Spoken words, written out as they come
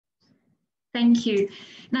Thank you.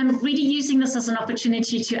 And I'm really using this as an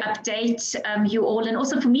opportunity to update you all, and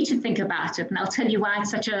also for me to think about it. And I'll tell you why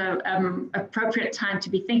it's such an appropriate time to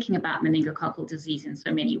be thinking about meningococcal disease in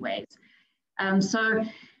so many ways. I'm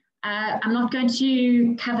not going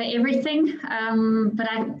to cover everything, but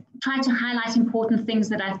I try to highlight important things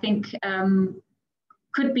that I think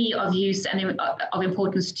could be of use and of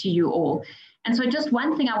importance to you all. And so just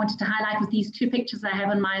one thing I wanted to highlight with these two pictures I have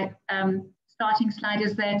on my starting slide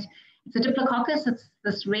is that it's a diplococcus. It's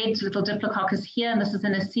this red little diplococcus here, and this is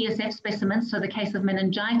in a CSF specimen, so the case of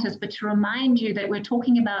meningitis, but to remind you that we're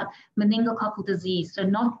talking about meningococcal disease, so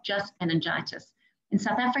not just meningitis. In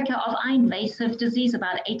South Africa, of our invasive disease,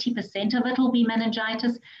 about 80% of it will be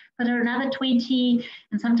meningitis, but there are another 20,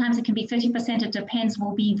 and sometimes it can be 30%, it depends,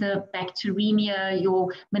 will be the bacteremia,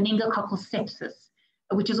 your meningococcal sepsis,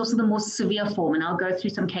 which is also the more severe form. And I'll go through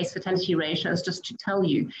some case fatality ratios just to tell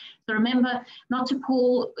you. So remember not to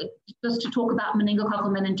call just to talk about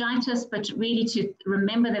meningococcal meningitis, but really to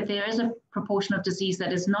remember that there is a proportion of disease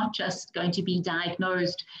that is not just going to be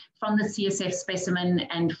diagnosed from the CSF specimen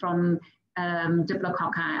and from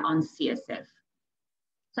diplococci on CSF.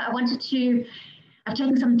 So I've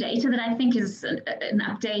taken some data that I think is an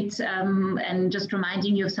update and just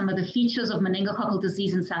reminding you of some of the features of meningococcal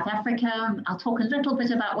disease in South Africa. I'll talk a little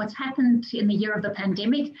bit about what's happened in the year of the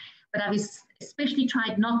pandemic, but I've especially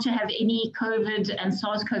tried not to have any COVID and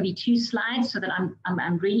SARS-CoV-2 slides so that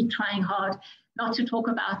I'm really trying hard not to talk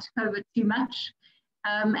about COVID too much.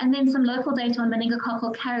 And then some local data on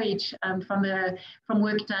meningococcal carriage from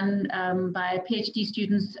work done by PhD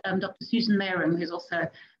students, Dr. Susan Mayram, who's also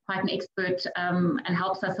quite an expert and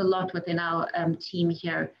helps us a lot within our team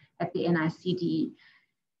here at the NICD.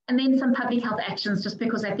 And then some public health actions, just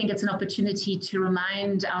because I think it's an opportunity to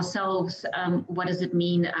remind ourselves what does it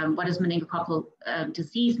mean, what does meningococcal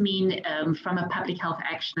disease mean from a public health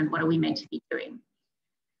action, and what are we meant to be doing.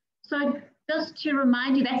 So just to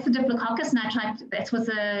remind you, that's the diplococcus, and that was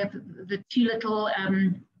the two little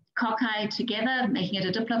cocci together, making it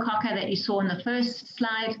a diplococca that you saw in the first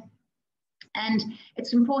slide. And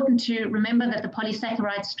it's important to remember that the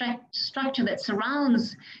polysaccharide structure that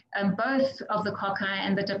surrounds both of the cocci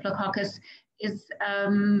and the diplococcus is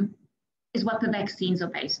what the vaccines are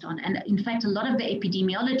based on. And in fact, a lot of the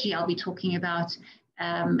epidemiology I'll be talking about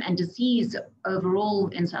and disease overall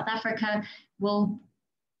in South Africa will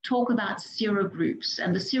talk about serogroups,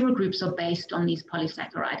 and the serogroups are based on these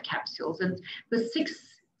polysaccharide capsules. And the 6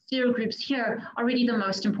 serogroups here are really the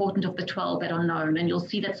most important of the 12 that are known. And you'll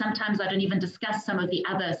see that sometimes I don't even discuss some of the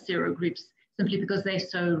other serogroups simply because they're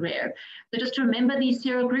so rare. So just to remember these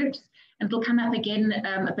serogroups, and it'll come up again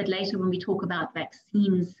a bit later when we talk about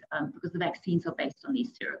vaccines, because the vaccines are based on these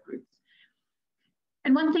serogroups.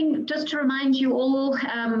 And one thing, just to remind you all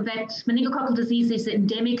that meningococcal disease is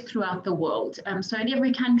endemic throughout the world. So in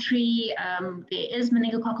every country, there is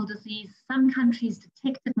meningococcal disease. Some countries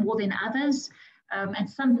detect it more than others. And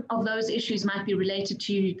some of those issues might be related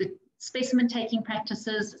to the specimen taking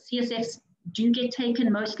practices. CSFs do get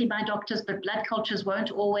taken mostly by doctors, but blood cultures won't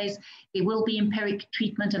always. There will be empiric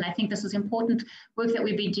treatment. And I think this is important work that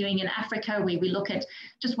we've been doing in Africa, where we look at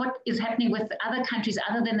just what is happening with other countries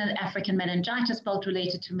other than the African meningitis belt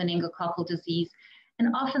related to meningococcal disease.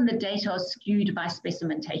 And often the data are skewed by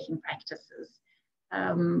specimen taking practices.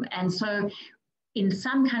 And so in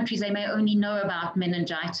some countries, they may only know about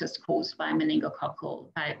meningitis caused by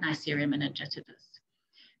meningococcal, by Neisseria meningitidis.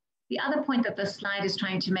 The other point that this slide is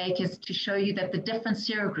trying to make is to show you that the different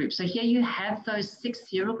serogroups, so here you have those 6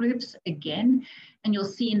 serogroups again, and you'll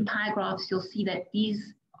see in pie graphs, you'll see that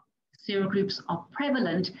these serogroups are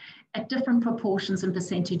prevalent at different proportions and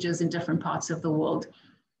percentages in different parts of the world.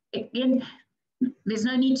 Again, there's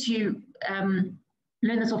no need to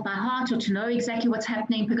learn this off by heart or to know exactly what's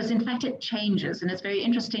happening, because in fact it changes, and it's very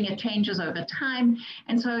interesting, it changes over time.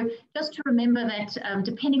 And so just to remember that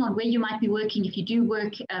depending on where you might be working, if you do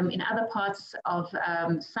work in other parts of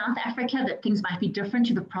South Africa, that things might be different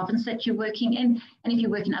to the province that you're working in. And if you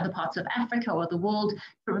work in other parts of Africa or the world,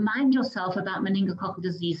 to remind yourself about meningococcal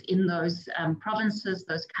disease in those provinces,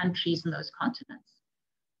 those countries, and those continents.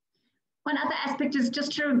 One other aspect is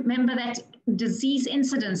just to remember that disease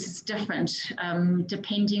incidence is different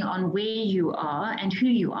depending on where you are and who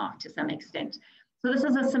you are to some extent. So this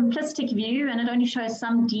is a simplistic view, and it only shows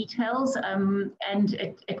some details, and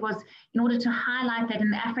it was in order to highlight that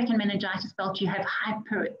in the African meningitis belt you have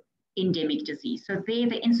hyper-endemic disease. So there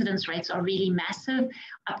the incidence rates are really massive,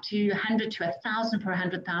 up to 100 to 1,000 per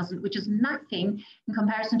 100,000, which is nothing in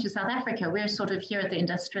comparison to South Africa. We're sort of here at the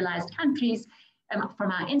industrialized countries,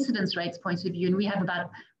 from our incidence rates point of view, and we have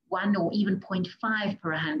about 1 or even 0.5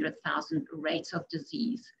 per 100,000 rates of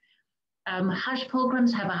disease. Hajj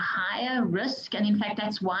pilgrims have a higher risk, and in fact,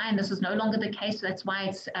 that's why, and this is no longer the case, that's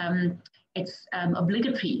why it's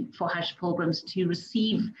obligatory for Hajj pilgrims to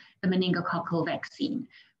receive the meningococcal vaccine,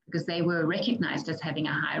 because they were recognized as having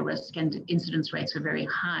a high risk and incidence rates were very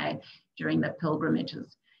high during the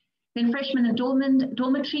pilgrimages. Then freshmen and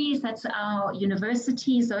dormitories, that's our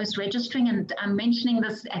universities, those registering, and I'm mentioning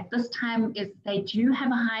this at this time, is they do have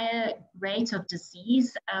a higher rate of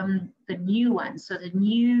disease, the new ones, so the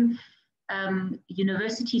new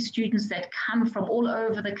university students that come from all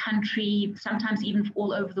over the country, sometimes even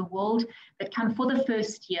all over the world, that come for the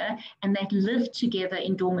first year and that live together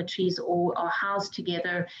in dormitories or are housed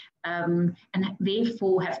together and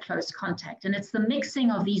therefore have close contact. And it's the mixing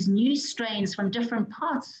of these new strains from different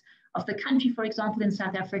parts of the country, for example, in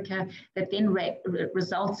South Africa, that then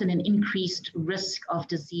results in an increased risk of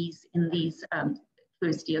disease in these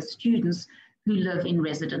first year students who live in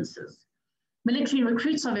residences. Military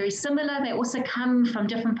recruits are very similar. They also come from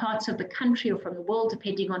different parts of the country or from the world,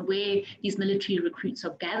 depending on where these military recruits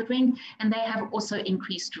are gathering, and they have also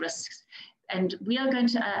increased risks. And we are going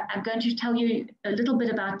to, I'm going to tell you a little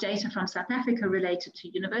bit about data from South Africa related to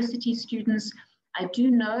university students. I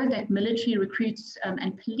do know that military recruits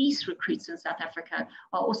and police recruits in South Africa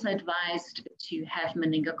are also advised to have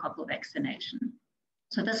meningococcal vaccination.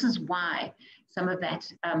 So this is why some of that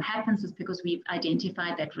happens, is because we've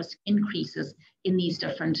identified that risk increases in these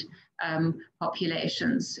different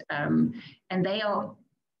populations. And they are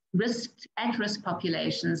at-risk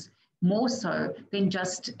populations more so than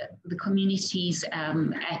just the communities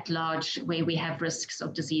at large where we have risks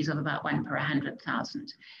of disease of about 1 per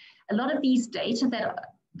 100,000. A lot of these data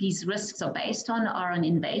that these risks are based on are an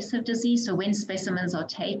invasive disease. So when specimens are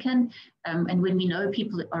taken and when we know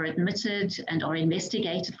people are admitted and are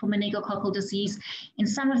investigated for meningococcal disease, in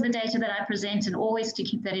some of the data that I present, and always to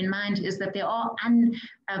keep that in mind, is that there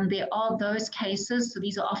are those cases. So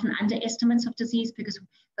these are often underestimates of disease, because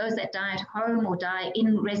those that die at home or die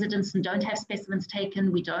in residence and don't have specimens taken,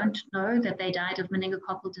 we don't know that they died of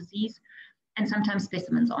meningococcal disease. And sometimes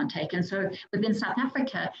specimens aren't taken. So within South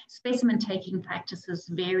Africa, specimen taking practices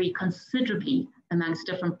vary considerably amongst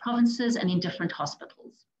different provinces and in different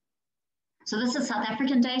hospitals. So this is South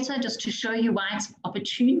African data, just to show you why it's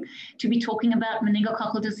opportune to be talking about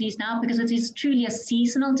meningococcal disease now, because it is truly a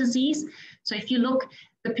seasonal disease. So if you look,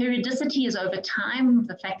 the periodicity is over time,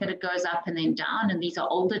 the fact that it goes up and then down, and these are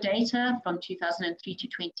older data from 2003 to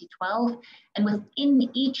 2012. And within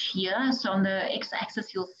each year, so on the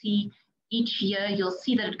x-axis, you'll see each year, you'll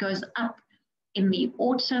see that it goes up in the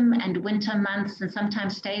autumn and winter months, and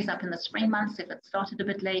sometimes stays up in the spring months if it started a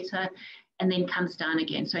bit later, and then comes down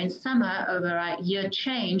again. So in summer, over a year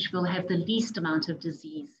change, we'll have the least amount of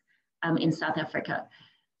disease in South Africa.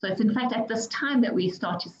 So it's in fact at this time that we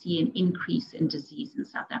start to see an increase in disease in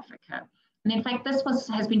South Africa. And in fact, this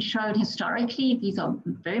has been shown historically. These are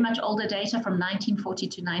very much older data from 1940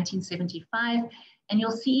 to 1975. And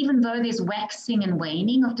you'll see, even though there's waxing and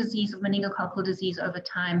waning of disease, of meningococcal disease over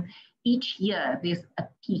time, each year there's a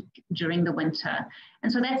peak during the winter.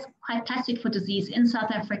 And so that's quite classic for disease in South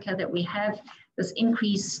Africa, that we have this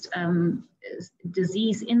increased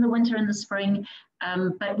disease in the winter and the spring,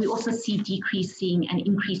 but we also see decreasing and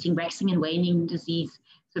increasing waxing and waning disease,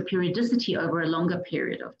 so periodicity over a longer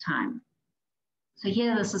period of time. So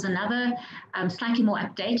here, this is another slightly more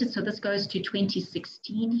updated. So this goes to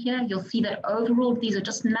 2016 here. You'll see that overall, these are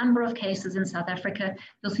just number of cases in South Africa.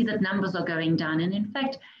 You'll see that numbers are going down. And in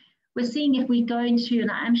fact, we're seeing, if we go into,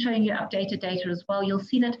 and I'm showing you updated data as well, you'll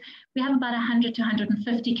see that we have about 100 to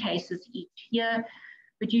 150 cases each year.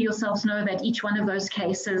 But you yourselves know that each one of those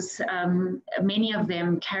cases, many of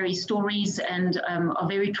them carry stories and are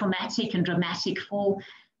very traumatic and dramatic for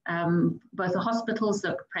both the hospitals,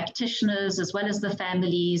 the practitioners, as well as the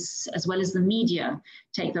families, as well as the media,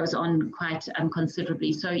 take those on quite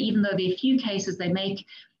considerably. So even though there are few cases,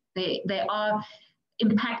 they are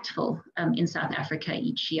impactful in South Africa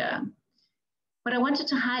each year. What I wanted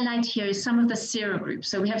to highlight here is some of the serogroups.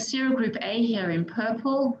 So we have serogroup A here in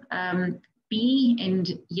purple, B in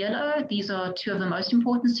yellow. These are two of the most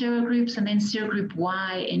important serogroups, and then serogroup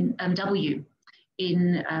Y in W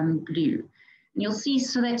in blue. And you'll see,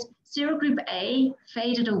 so that serogroup A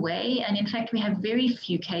faded away, and in fact we have very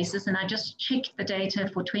few cases, and I just checked the data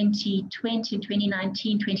for 2020,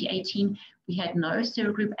 2019, 2018, we had no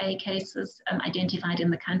serogroup A cases identified in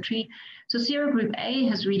the country. So serogroup A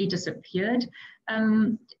has really disappeared,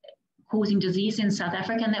 causing disease in South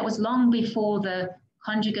Africa, and that was long before the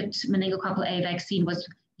conjugate meningococcal A vaccine was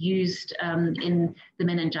used in the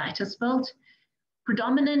meningitis belt.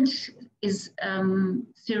 Predominant is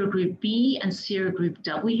serogroup B and serogroup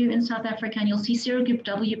W in South Africa, and you'll see serogroup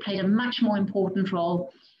W played a much more important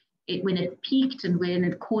role when it peaked and when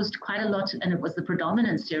it caused quite a lot, and it was the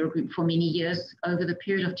predominant serogroup for many years over the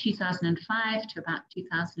period of 2005 to about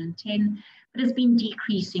 2010, but it's been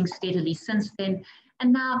decreasing steadily since then,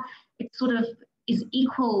 and now it sort of is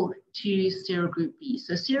equal to serogroup B.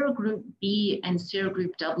 So serogroup B and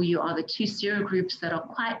serogroup W are the two serogroups that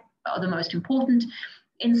are the most important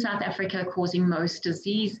in South Africa, causing most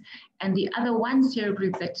disease. And the other one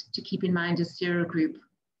serogroup that to keep in mind is serogroup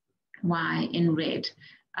Y in red.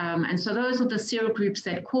 And so those are the serogroups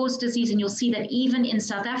that cause disease. And you'll see that even in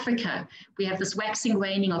South Africa, we have this waxing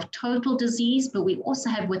waning of total disease, but we also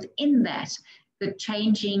have within that the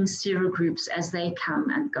changing serogroups as they come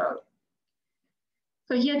and go.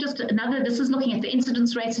 So here just another, this is looking at the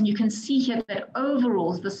incidence rates, and you can see here that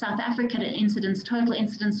overall the South African incidence, total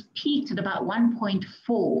incidence peaked at about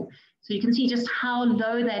 1.4. So you can see just how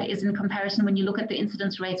low that is in comparison when you look at the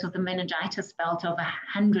incidence rates of the meningitis belt of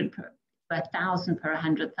 100 per 1,000 per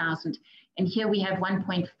 100,000. And here we have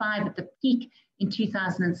 1.5 at the peak in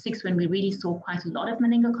 2006 when we really saw quite a lot of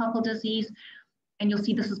meningococcal disease. And you'll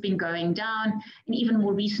see this has been going down. And even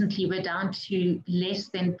more recently, we're down to less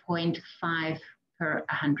than 0.5 per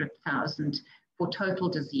 100,000 for total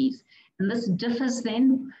disease. And this differs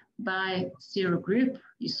then by serogroup.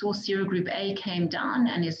 You saw serogroup A came down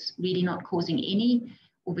and is really not causing any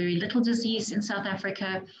or very little disease in South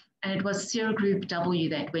Africa. And it was serogroup W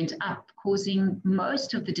that went up, causing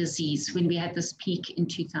most of the disease when we had this peak in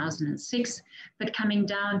 2006, but coming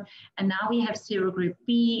down. And now we have serogroup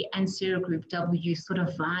B and serogroup W sort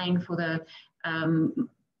of vying for the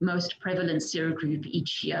most prevalent serogroup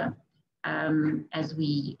each year as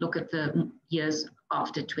we look at the years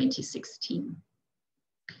after 2016.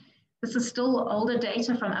 This is still older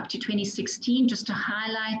data from up to 2016, just to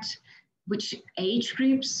highlight which age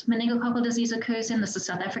groups meningococcal disease occurs in. This is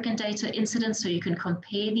South African data incidence, so you can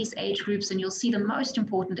compare these age groups, and you'll see the most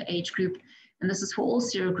important age group, and this is for all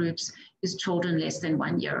serogroups, is children less than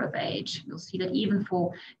 1 year of age. You'll see that even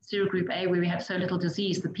for serogroup A, where we have so little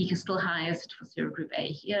disease, the peak is still highest for serogroup A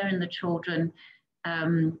here in the children,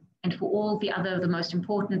 and for all the other, the most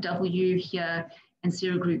important W here and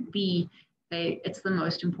serogroup B, it's the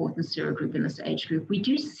most important serogroup in this age group. We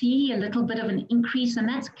do see a little bit of an increase, and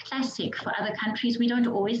that's classic for other countries. We don't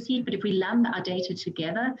always see it, but if we lump our data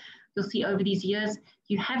together, you'll see over these years,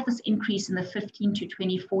 you have this increase in the 15 to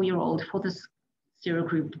 24-year-old for this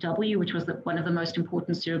serogroup W, which was one of the most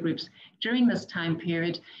important serogroups during this time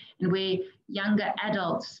period, and where younger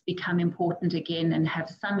adults become important again and have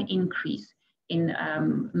some increase in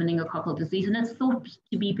meningococcal disease. And it's thought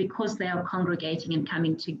to be because they are congregating and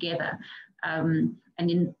coming together. And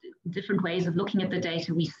in different ways of looking at the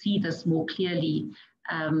data, we see this more clearly,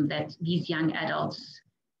 that these young adults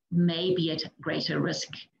may be at greater risk,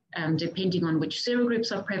 depending on which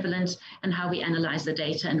serogroups are prevalent and how we analyze the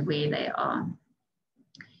data and where they are.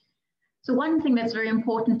 So one thing that's very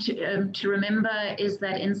important to remember is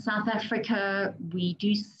that in South Africa, we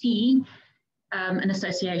do see an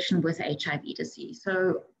association with HIV disease.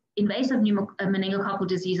 So invasive meningococcal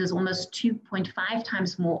disease is almost 2.5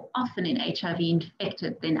 times more often in HIV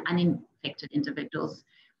infected than uninfected individuals.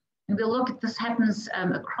 And we'll look at this happens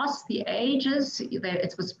across the ages. It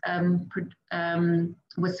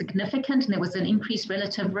was significant, and there was an increased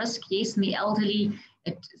relative risk. Yes, in the elderly,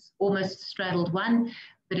 it almost straddled 1,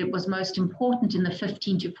 but it was most important in the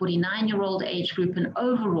 15 to 49-year-old age group, and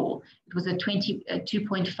overall, it was a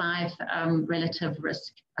 2.5 relative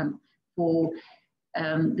risk for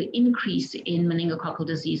the increase in meningococcal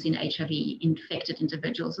disease in HIV-infected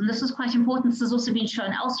individuals. And this is quite important. This has also been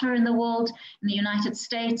shown elsewhere in the world. In the United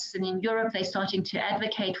States and in Europe, they're starting to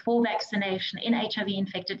advocate for vaccination in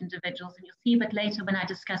HIV-infected individuals. And you'll see a bit later when I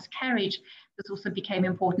discuss carriage, this also became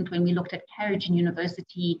important when we looked at carriage in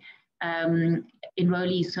university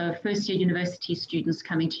enrollees, so first-year university students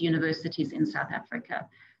coming to universities in South Africa.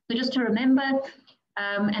 So just to remember,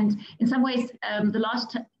 and in some ways,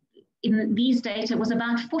 in these data, it was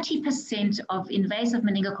about 40% of invasive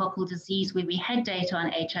meningococcal disease where we had data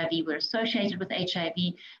on HIV were associated with HIV.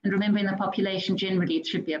 And remember, in the population, generally, it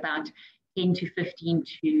should be about 10 to 15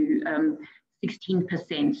 to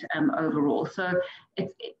 16% overall. So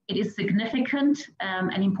it is significant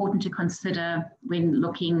and important to consider when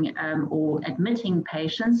looking or admitting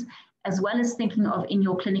patients, as well as thinking of in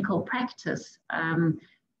your clinical practice, who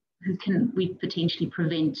can we potentially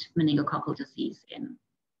prevent meningococcal disease in.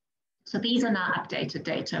 So these are now updated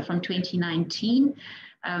data from 2019.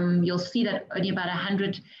 You'll see that only about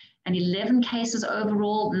 100 and 11 cases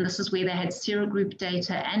overall, and this is where they had serogroup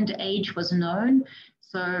data and age was known.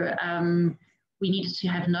 So we needed to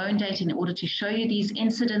have known data in order to show you these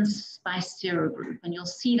incidents by serogroup. And you'll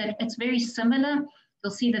see that it's very similar.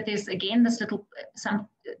 You'll see that there's, again, this little, some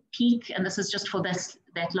peak, and this is just for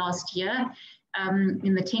that last year,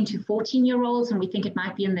 in the 10 to 14-year-olds, and we think it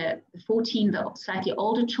might be in the 14, the slightly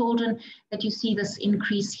older children, that you see this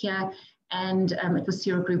increase here. And it was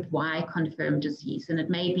serogroup Y confirmed disease. And it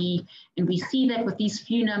may be, and we see that with these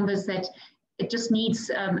few numbers, that it just needs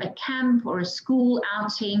a camp or a school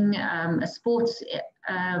outing, a sports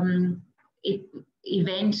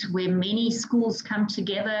event where many schools come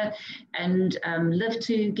together and live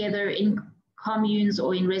together in communes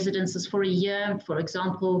or in residences for a year. For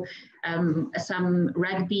example, some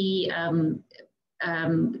rugby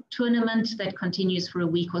tournament that continues for a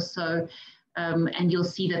week or so. And you'll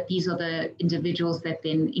see that these are the individuals that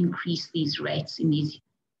then increase these rates in these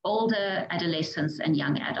older adolescents and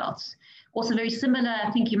young adults. Also very similar,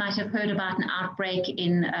 I think you might have heard about an outbreak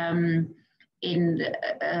in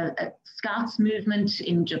a Scouts movement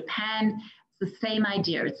in Japan. It's the same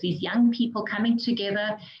idea. It's these young people coming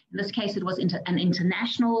together. In this case, it was an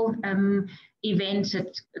international event.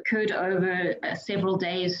 It occurred over several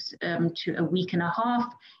days to a week and a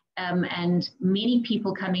half. And many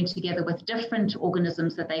people coming together with different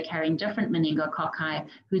organisms that they carry, different meningococci,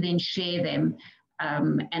 who then share them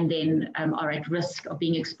and then are at risk of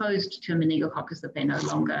being exposed to a meningococcus that they no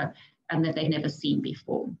longer, that they've never seen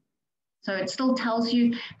before. So it still tells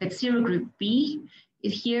you that serogroup B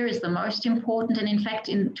here is the most important. And in fact,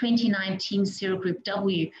 in 2019, serogroup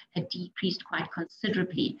W had decreased quite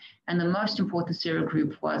considerably. And the most important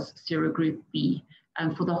serogroup was serogroup B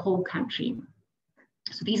for the whole country.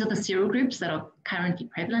 So these are the serogroups that are currently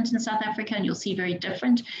prevalent in South Africa, and you'll see very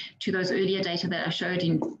different to those earlier data that I showed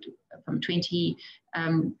from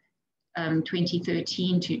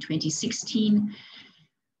 2013 to 2016.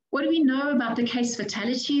 What do we know about the case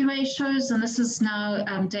fatality ratios? And this is now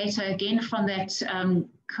data again from that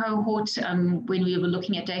cohort when we were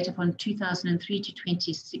looking at data from 2003 to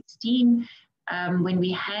 2016. When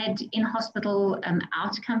we had in-hospital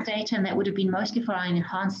outcome data, and that would have been mostly for our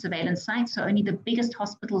enhanced surveillance sites. So only the biggest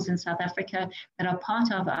hospitals in South Africa that are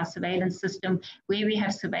part of our surveillance system, where we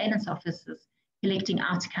have surveillance officers collecting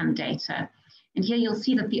outcome data. And here you'll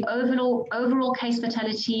see that the overall case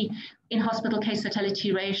fatality, in-hospital case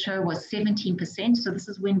fatality ratio was 17%. So this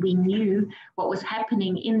is when we knew what was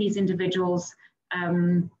happening in these individuals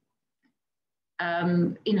in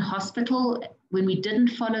hospital, when we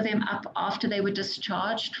didn't follow them up after they were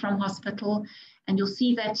discharged from hospital. And you'll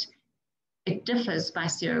see that it differs by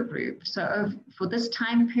serogroup. So for this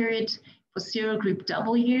time period, for serogroup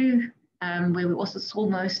W, where we also saw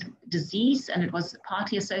most disease, and it was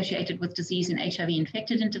partly associated with disease in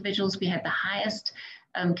HIV-infected individuals, we had the highest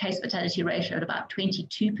case fatality ratio at about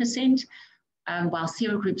 22%, while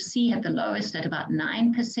serogroup C had the lowest at about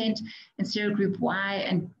 9%, and serogroup Y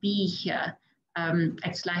and B here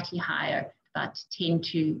at slightly higher, about 10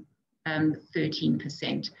 to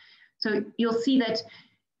 13%. So you'll see that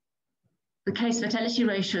the case fatality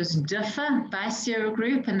ratios differ by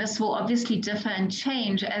serogroup, and this will obviously differ and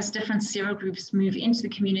change as different serogroups move into the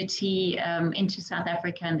community, into South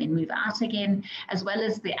Africa, and then move out again, as well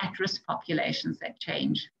as the at-risk populations that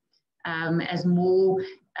change. As more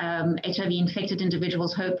HIV-infected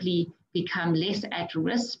individuals hopefully become less at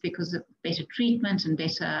risk because of better treatment and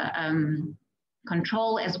better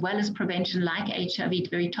control, as well as prevention like HIV,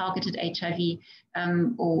 very targeted HIV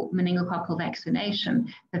or meningococcal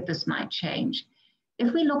vaccination, that this might change.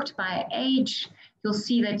 If we looked by age, you'll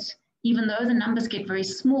see that even though the numbers get very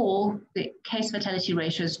small, the case fatality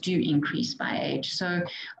ratios do increase by age. So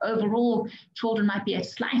overall, children might be at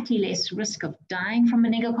slightly less risk of dying from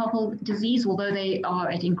meningococcal disease, although they are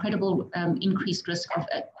at incredible increased risk of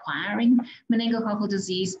acquiring meningococcal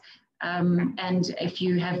disease. And if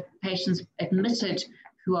you have patients admitted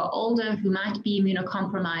who are older, who might be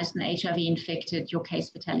immunocompromised and HIV infected, your case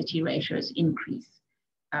fatality ratios increase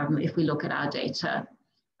if we look at our data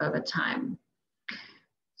over time.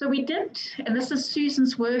 So we did, and this is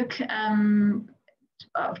Susan's work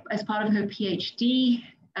as part of her PhD,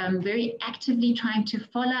 very actively trying to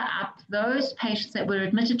follow up those patients that were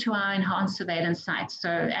admitted to our enhanced surveillance sites. So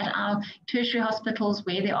at our tertiary hospitals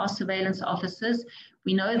where there are surveillance officers,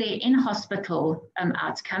 we know they're in-hospital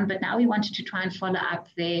outcome, but now we wanted to try and follow up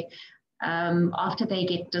their, after they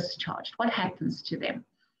get discharged. What happens to them?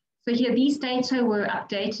 So here, these data were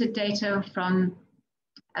updated data from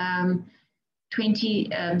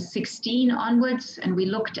 2016 onwards, and we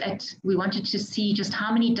wanted to see just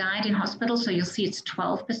how many died in hospital. So you'll see it's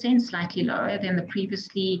 12%, slightly lower than the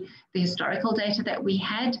historical data that we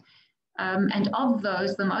had. And of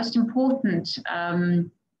those, the most important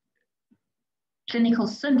clinical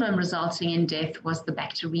syndrome resulting in death was the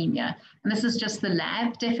bacteremia. And this is just the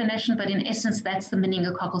lab definition, but in essence, that's the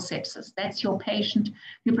meningococcal sepsis. That's your patient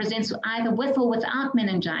who presents either with or without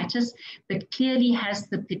meningitis, but clearly has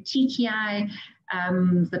the petechiae,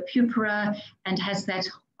 the purpura, and has that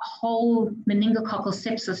whole meningococcal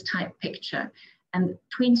sepsis type picture. And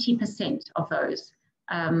 20% of those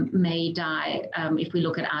may die if we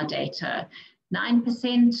look at our data.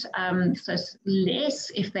 9%, so less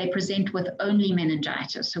if they present with only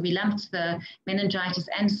meningitis. So we lumped the meningitis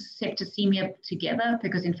and septicemia together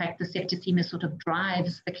because in fact the septicemia sort of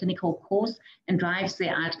drives the clinical course and drives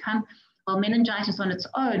their outcome, while meningitis on its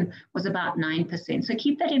own was about 9%. So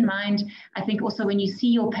keep that in mind. I think also when you see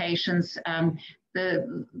your patients, the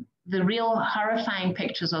real horrifying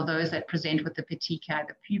pictures are those that present with the petechiae,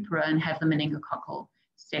 the purpura, and have the meningococcal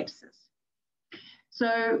sepsis.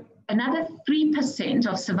 So another 3%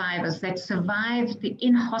 of survivors that survived the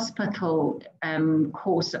in-hospital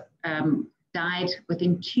course died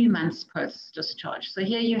within 2 months post-discharge. So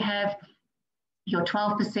here you have your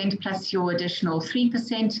 12% plus your additional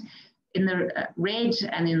 3% in the red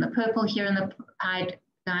and in the purple here in the pie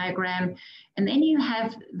diagram. And then you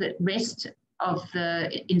have the rest of the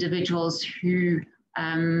individuals who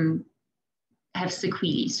have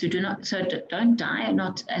sequelae, so don't die,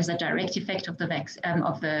 not as a direct effect of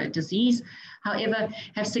the disease, however,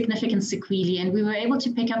 have significant sequelae. And we were able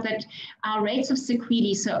to pick up that our rates of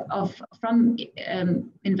sequelae, from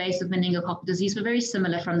invasive meningococcal disease, were very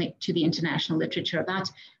similar to the international literature. About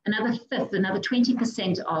another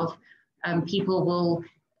 20% of people will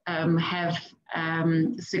have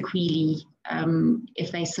sequelae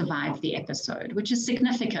if they survive the episode, which is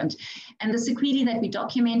significant. And the sequelae that we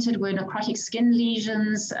documented were necrotic skin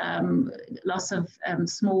lesions, loss of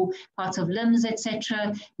small parts of limbs,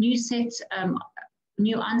 etc.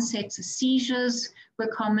 New onset seizures were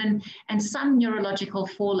common, and some neurological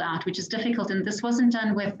fallout, which is difficult. And this wasn't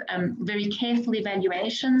done with very careful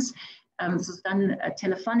evaluations. This was done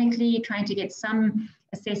telephonically, trying to get some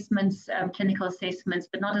assessments, clinical assessments,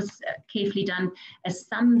 but not as carefully done as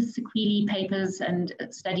some sequelae papers and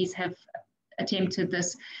studies have attempted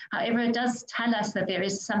this. However, it does tell us that there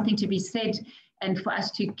is something to be said and for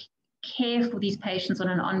us to care for these patients on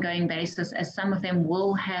an ongoing basis, as some of them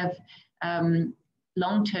will have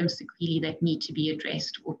long-term sequelae that need to be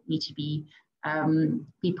addressed or need to be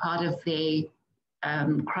part of their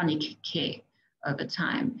chronic care over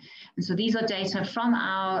time. And so these are data from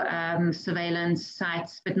our surveillance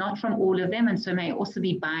sites, but not from all of them, and so may also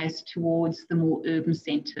be biased towards the more urban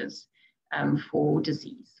centers for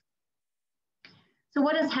disease. So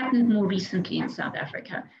what has happened more recently in South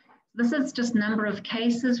Africa? This is just number of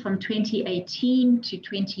cases from 2018 to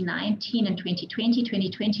 2019 and 2020.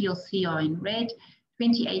 2020 you'll see are in red.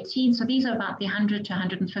 2018, so these are about the 100 to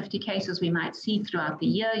 150 cases we might see throughout the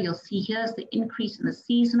year. You'll see here's the increase in the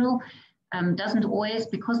seasonal. Doesn't always,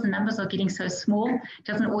 because the numbers are getting so small,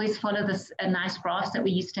 doesn't always follow this nice graphs that we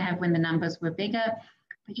used to have when the numbers were bigger.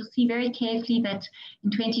 But you'll see very carefully that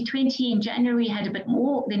in 2020, in January, we had a bit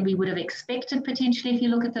more than we would have expected potentially if you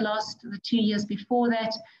look at the 2 years before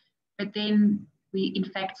that. But then we in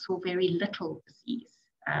fact saw very little disease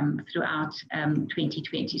throughout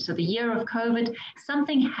 2020. So the year of COVID,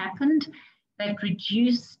 something happened that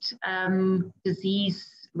reduced disease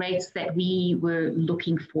rates that we were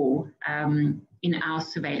looking for in our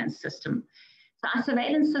surveillance system. So our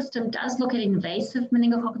surveillance system does look at invasive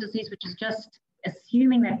meningococcal disease, which is just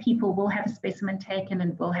assuming that people will have a specimen taken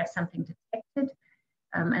and will have something detected.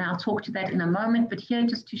 And I'll talk to that in a moment, but here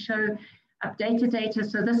just to show updated data.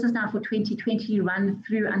 So this is now for 2020 run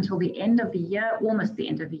through until the end of the year, almost the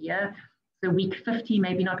end of the year. So week 50,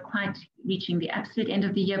 maybe not quite reaching the absolute end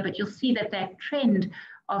of the year, but you'll see that that trend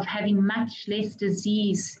of having much less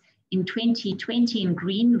disease in 2020 in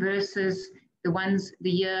green versus the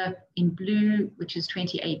year in blue, which is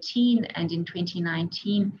 2018, and in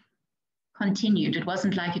 2019 continued. It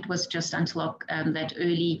wasn't like it was just until that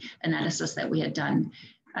early analysis that we had done.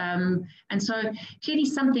 And so clearly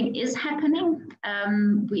something is happening.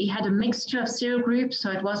 We had a mixture of serogroups, so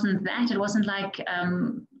it wasn't that. It wasn't like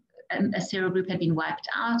a serogroup had been wiped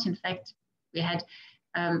out. In fact, we had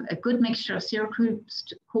a good mixture of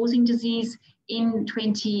serogroups causing disease in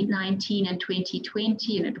 2019 and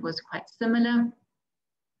 2020, and it was quite similar.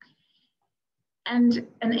 and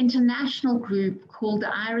an international group called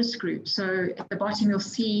the IRIS group. So at the bottom, you'll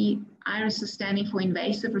see IRIS is standing for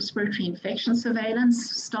Invasive Respiratory Infection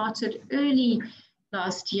Surveillance, started early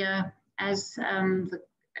last year as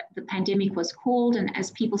the pandemic was called and as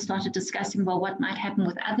people started discussing, well, what might happen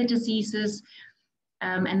with other diseases.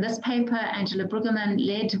 And this paper, Angela Brueggemann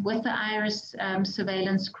led with the IRIS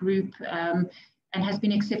surveillance group and has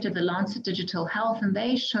been accepted the Lancet Digital Health. And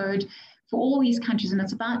they showed for all these countries, and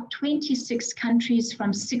it's about 26 countries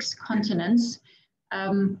from 6 continents,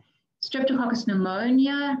 Streptococcus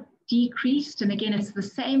pneumonia decreased. And again, it's the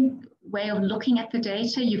same way of looking at the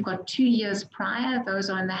data. You've got 2 years prior, those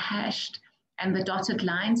are in the hashed and the dotted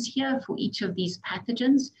lines here for each of these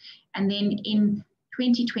pathogens. And then in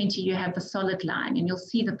 2020, you have the solid line, and you'll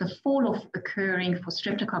see that the fall off occurring for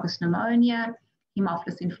Streptococcus pneumonia,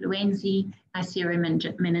 Haemophilus influenzae, Neisseria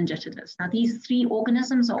meningitidis. Now, these 3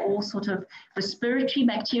 organisms are all sort of respiratory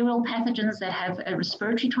bacterial pathogens that have a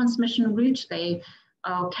respiratory transmission route. They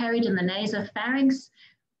are carried in the nasopharynx.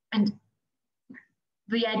 And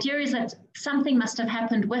the idea is that something must have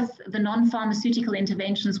happened with the non-pharmaceutical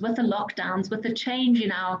interventions, with the lockdowns, with the change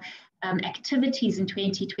in our activities in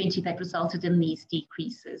 2020 that resulted in these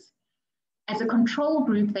decreases. As a control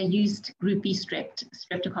group, they used group B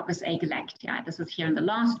Streptococcus agalactiae. This is here in the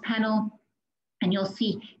last panel. And you'll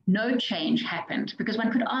see no change happened, because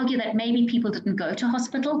one could argue that maybe people didn't go to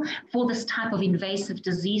hospital for this type of invasive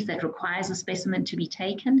disease that requires a specimen to be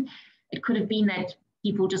taken. It could have been that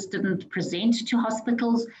people just didn't present to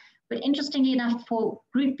hospitals. But interestingly enough, for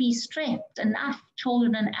group B strep, enough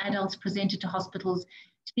children and adults presented to hospitals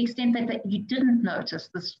to the extent that you didn't notice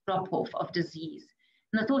this drop-off of disease.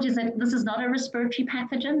 And the thought is that this is not a respiratory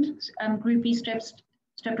pathogen, group B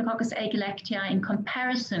Streptococcus agalactiae, in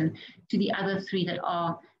comparison to the other 3 that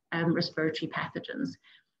are respiratory pathogens.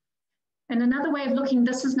 And another way of looking,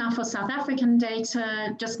 this is now for South African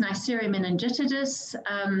data, just Neisseria meningitidis.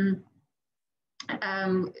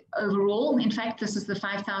 Overall, in fact, this is the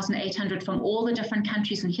 5,800 from all the different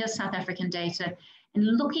countries, and here's South African data. And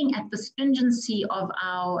looking at the stringency of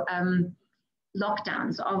our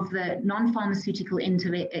lockdowns, of the non-pharmaceutical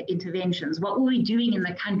interventions, what were we doing in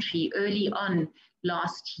the country early on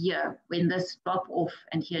last year when this drop off,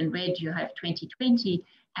 and here in red you have 2020,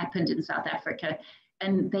 happened in South Africa.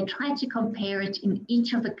 And they try to compare it in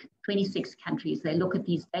each of the 26 countries. They look at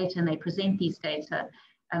these data and they present these data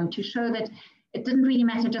to show that it didn't really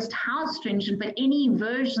matter just how stringent, but any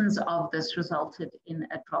versions of this resulted in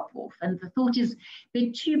a drop-off. And the thought is there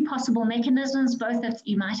are 2 possible mechanisms, both that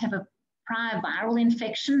you might have a prior viral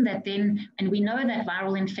infection that then, and we know that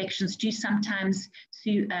viral infections do sometimes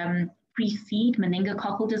precede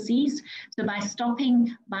meningococcal disease. So by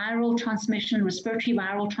stopping viral transmission, respiratory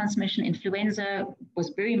viral transmission, influenza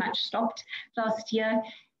was very much stopped last year,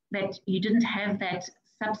 that you didn't have that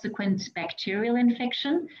subsequent bacterial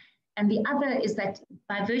infection. And the other is that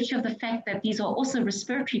by virtue of the fact that these are also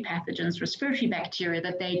respiratory pathogens, respiratory bacteria,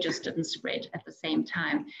 that they just didn't spread at the same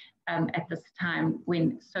time, at this time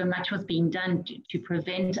when so much was being done to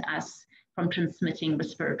prevent us from transmitting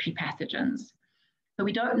respiratory pathogens. So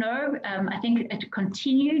we don't know. I think it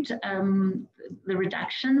continued the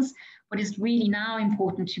reductions. What is really now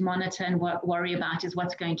important to monitor and worry about is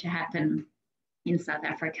what's going to happen in South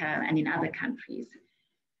Africa and in other countries.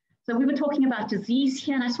 So we were talking about disease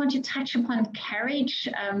here, and I just want to touch upon carriage.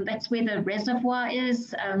 That's where the reservoir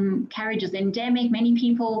is. Carriage is endemic. Many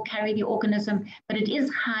people carry the organism, but it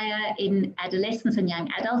is higher in adolescents and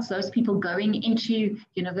young adults, those people going into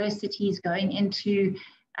universities, going into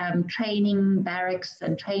training barracks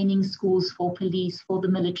and training schools for police, for the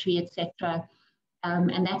military, etc.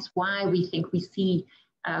 And that's why we think we see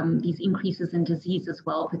these increases in disease as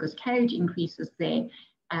well, because carriage increases there.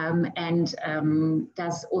 And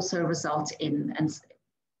does also result in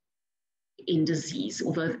disease,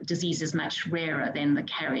 although disease is much rarer than the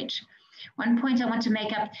carriage. One point I want to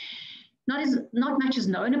make up, not much is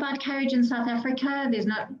known about carriage in South Africa. There's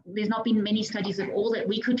not been many studies at all that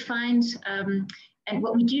we could find. And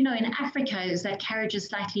what we do know in Africa is that carriage is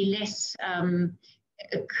slightly less,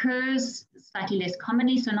 occurs slightly less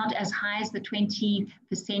commonly, so not as high as the 20%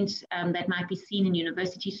 that might be seen in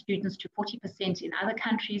university students to 40% in other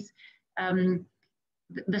countries.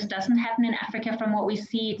 This doesn't happen in Africa from what we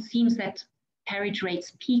see. It seems that carriage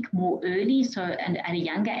rates peak more early, so and at a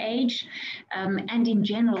younger age, and in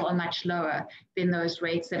general are much lower than those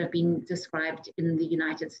rates that have been described in the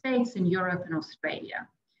United States, in Europe and Australia.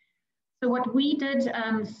 So what we did,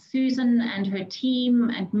 Susan and her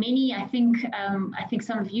team and many, I think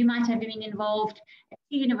some of you might have been involved at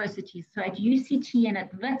 2 universities. So at UCT and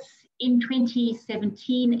at WITS in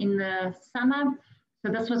 2017 in the summer,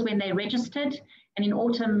 So this was when they registered, and in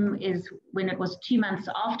autumn is when it was 2 months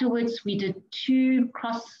afterwards. We did 2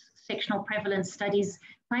 cross-sectional prevalence studies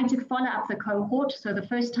trying to follow up the cohort. So the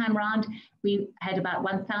first time round, we had about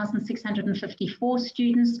 1,654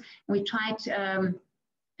 students. We tried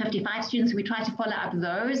 55 students. We tried to follow up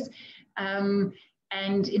those.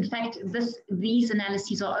 And in fact, these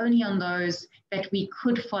analyses are only on those that we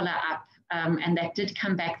could follow up, and that did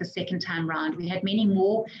come back the second time round. We had many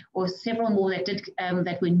more, or several more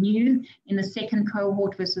that were new in the second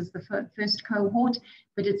cohort versus the first cohort.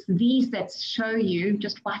 But it's these that show you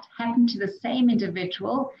just what happened to the same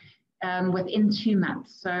individual within 2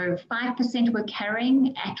 months. So 5% were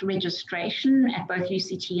carrying at registration at both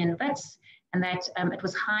UCT and WITS, and that it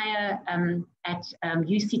was higher at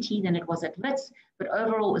UCT than it was at WITS, but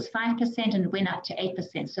overall it was 5% and it went up to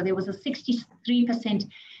 8%. So there was a 63%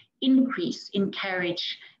 increase in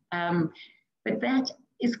carriage, but that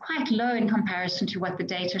is quite low in comparison to what the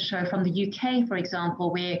data show from the UK, for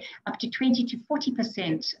example, where up to 20 to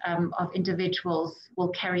 40% of individuals will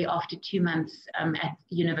carry after 2 months at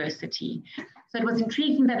university. So it was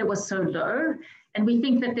intriguing that it was so low. And we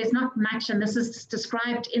think that there's not much, and this is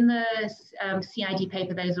described in the CID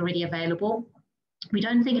paper that is already available. We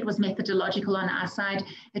don't think it was methodological on our side.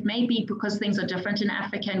 It may be because things are different in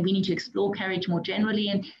Africa and we need to explore carriage more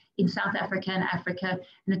generally in South Africa and Africa.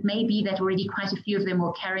 And it may be that already quite a few of them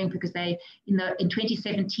were carrying because in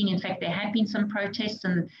 2017, in fact, there had been some protests,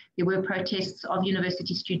 and there were protests of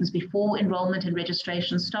university students before enrollment and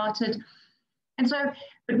registration started. And so,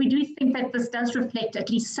 but we do think that this does reflect at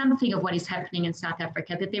least something of what is happening in South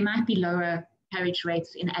Africa, that there might be lower carriage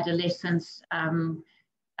rates in adolescents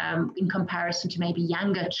in comparison to maybe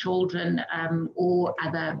younger children or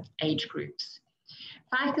other age groups.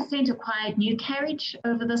 5% acquired new carriage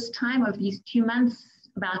over this time, over these 2 months.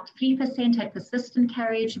 About 3% had persistent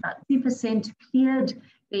carriage, about 2% cleared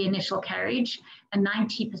the initial carriage, and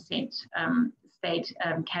 90% stayed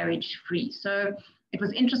carriage free. So it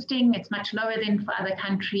was interesting. It's much lower than for other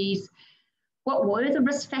countries. What were the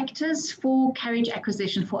risk factors for carriage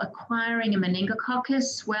acquisition, for acquiring a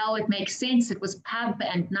meningococcus? Well, it makes sense. It was pub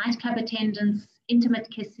and nightclub attendance, intimate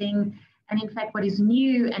kissing. And in fact, what is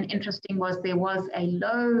new and interesting was there was a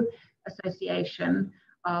low association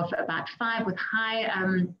of about 5 with high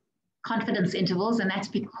confidence intervals. And that's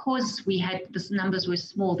because we had, the numbers were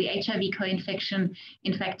small. The HIV co-infection,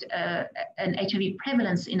 in fact, an HIV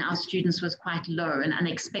prevalence in our students was quite low and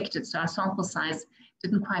unexpected. So our sample size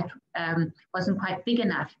wasn't quite big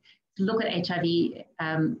enough to look at HIV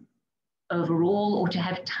overall or to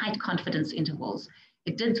have tight confidence intervals.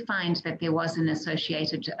 It did find that there was an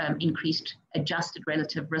associated increased adjusted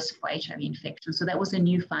relative risk for HIV infection. So that was a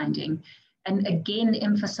new finding, and again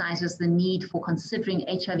emphasizes the need for considering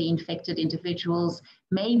HIV infected individuals,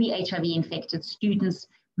 maybe HIV infected students,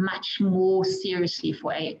 much more seriously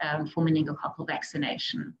for meningococcal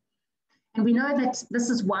vaccination. And we know that this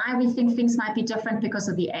is why we think things might be different because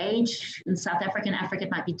of the age. In South Africa and Africa, it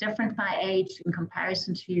might be different by age in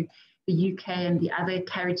comparison to the UK and the other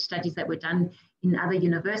carriage studies that were done in other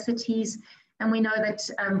universities. And we know that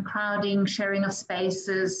crowding, sharing of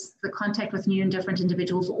spaces, the contact with new and different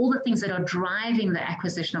individuals, all the things that are driving the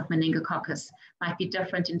acquisition of meningococcus might be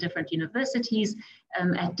different in different universities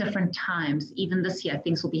at different times. Even this year,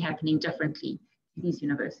 things will be happening differently to these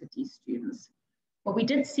university students. Well, we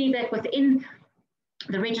did see that within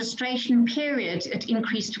the registration period, it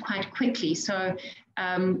increased quite quickly. So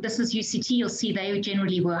this is UCT, you'll see they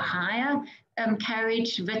generally were higher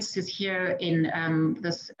carriage. WITS is here in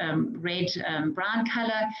this red-brown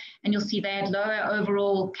color, and you'll see they had lower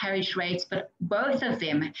overall carriage rates, but both of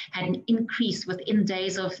them had an increase within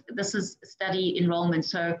days of, this is study enrollment,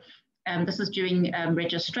 so this is during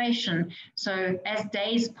registration. So as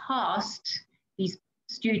days passed, these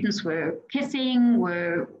students were kissing,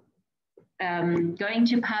 were going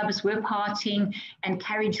to pubs, were partying, and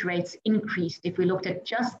carriage rates increased if we looked at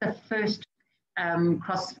just the first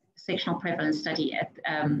cross-sectional prevalence study at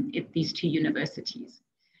these 2 universities.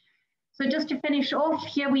 So just to finish off,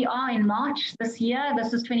 here we are in March this year.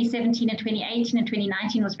 This is 2017 and 2018, and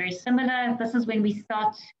 2019 was very similar. This is when we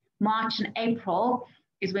start. March and April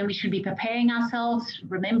is when we should be preparing ourselves,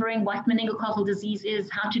 remembering what meningococcal disease is,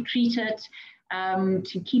 how to treat it,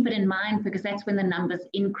 to keep it in mind, because that's when the numbers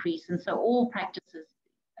increase. And so all practices,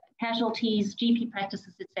 casualties, GP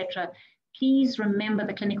practices, etc., please remember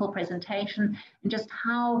the clinical presentation and just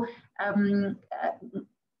how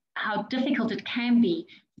difficult it can be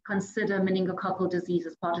to consider meningococcal disease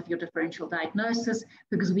as part of your differential diagnosis,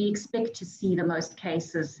 because we expect to see the most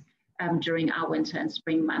cases during our winter and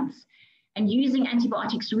spring months. And using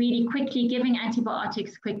antibiotics really quickly, giving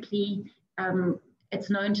antibiotics quickly, It's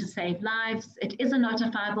known to save lives. It is a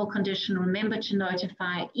notifiable condition. Remember to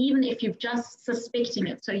notify, even if you're just suspecting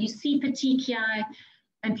it. So you see petechiae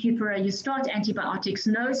and purpura, you start antibiotics,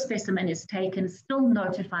 no specimen is taken, still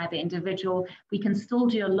notify the individual. We can still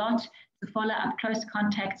do a lot to follow up close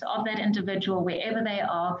contacts of that individual wherever they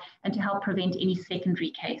are and to help prevent any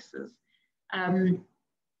secondary cases.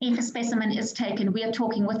 If a specimen is taken, we are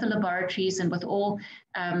talking with the laboratories and with all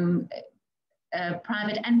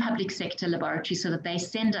private and public sector laboratories so that they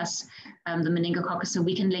send us the meningococcus so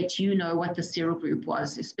we can let you know what the serogroup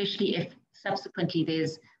was, especially if subsequently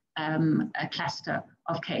there's a cluster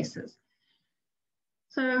of cases.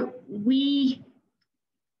 So we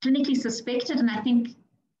clinically suspected, and I think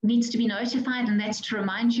needs to be notified, and that's to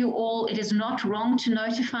remind you all, it is not wrong to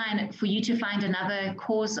notify and for you to find another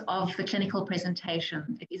cause of the clinical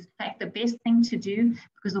presentation. It is in fact the best thing to do,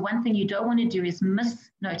 because the one thing you don't want to do is miss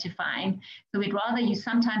notifying. So we'd rather you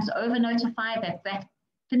sometimes over notify that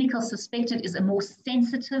clinical suspected is a more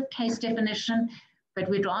sensitive case definition, but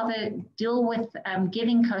we'd rather deal with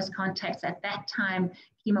giving close contacts at that time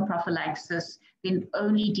chemoprophylaxis than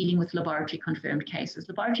only dealing with laboratory confirmed cases.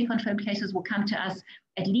 Laboratory confirmed cases will come to us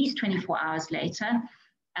at least 24 hours later,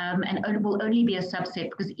 and it will only be a subset,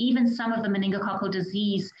 because even some of the meningococcal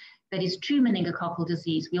disease that is true meningococcal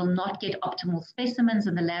disease, we'll not get optimal specimens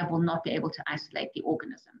and the lab will not be able to isolate the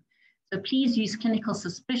organism. So please use clinical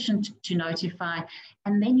suspicion to notify,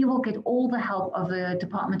 and then you will get all the help of the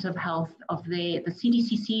Department of Health, of the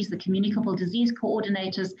CDCCs, the communicable disease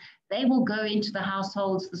coordinators. They will go into the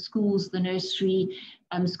households, the schools, the nursery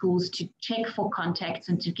schools to check for contacts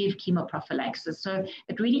and to give chemoprophylaxis. So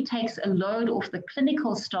it really takes a load off the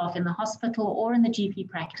clinical staff in the hospital or in the GP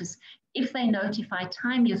practice if they notify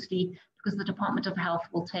timeously, because the Department of Health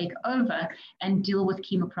will take over and deal with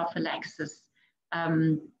chemoprophylaxis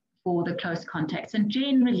for the close contacts. And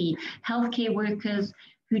generally, healthcare workers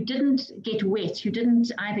who didn't get wet, who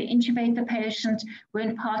didn't either intubate the patient,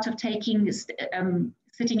 weren't part of taking,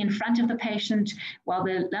 sitting in front of the patient while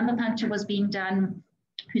the lumbar puncture was being done,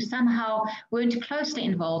 who somehow weren't closely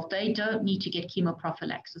involved, they don't need to get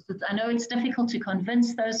chemoprophylaxis. I know it's difficult to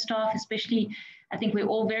convince those staff, especially, I think we're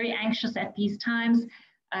all very anxious at these times,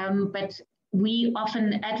 but we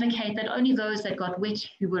often advocate that only those that got wet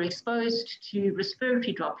who were exposed to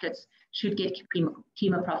respiratory droplets should get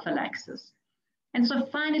chemoprophylaxis. And so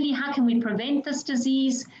finally, how can we prevent this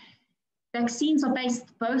disease? Vaccines are based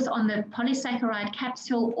both on the polysaccharide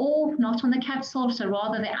capsule or not on the capsule, so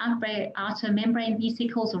rather the outer membrane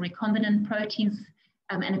vesicles or recombinant proteins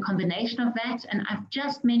and a combination of that. And I've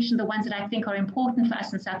just mentioned the ones that I think are important for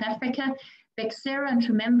us in South Africa. Bexsero and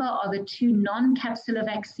Tremember are the two non-capsular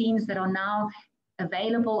vaccines that are now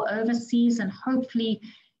available overseas, and hopefully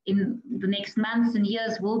in the next months and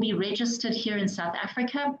years will be registered here in South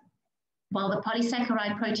Africa. While the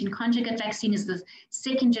polysaccharide protein conjugate vaccine is the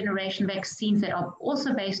second generation vaccines that are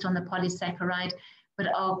also based on the polysaccharide, but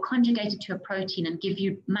are conjugated to a protein and give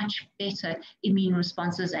you much better immune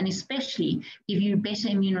responses, and especially give you better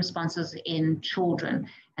immune responses in children.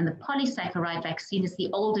 And the polysaccharide vaccine is the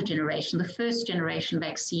older generation, the first generation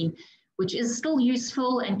vaccine, which is still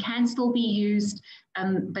useful and can still be used,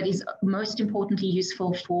 but is most importantly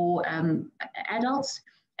useful for adults.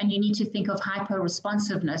 And you need to think of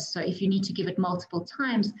hyper-responsiveness. So if you need to give it multiple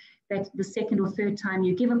times, that the second or third time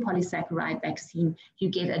you give a polysaccharide vaccine, you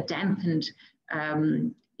get a dampened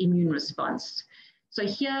immune response. So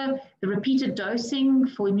here, the repeated dosing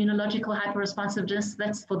for immunological hyperresponsiveness,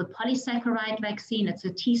 that's for the polysaccharide vaccine. It's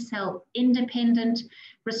a T-cell independent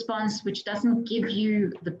response, which doesn't give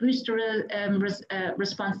you the booster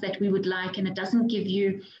response that we would like, and it doesn't give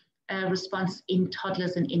you a response in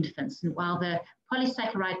toddlers and infants. And while the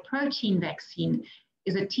polysaccharide protein vaccine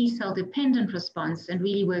is a T-cell dependent response and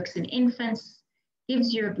really works in infants,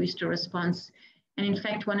 gives you a booster response. And in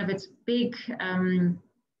fact, one of its big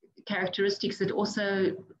characteristics, it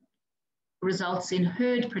also results in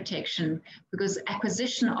herd protection, because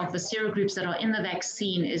acquisition of the serogroups that are in the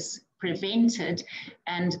vaccine is prevented,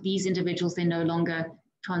 and these individuals, they no longer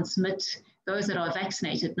transmit. Those that are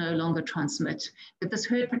vaccinated no longer transmit. But this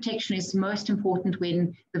herd protection is most important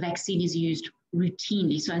when the vaccine is used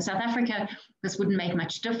routinely. So in South Africa, this wouldn't make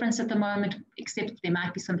much difference at the moment, except there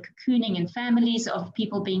might be some cocooning in families of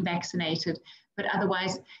people being vaccinated. But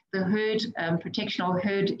otherwise, the herd protection or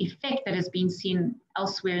herd effect that has been seen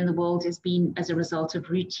elsewhere in the world has been as a result of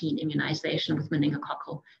routine immunization with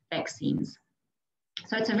meningococcal vaccines.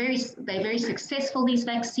 So it's they're very successful, these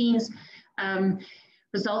vaccines,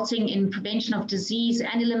 resulting in prevention of disease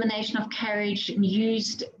and elimination of carriage, and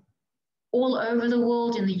used all over the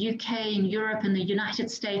world, in the UK, in Europe, in the United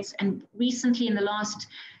States, and recently in the last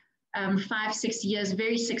 5-6 years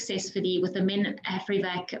very successfully with the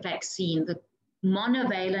MenAfriVac vaccine, the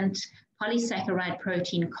monovalent polysaccharide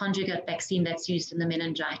protein conjugate vaccine that's used in the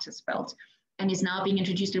meningitis belt, and is now being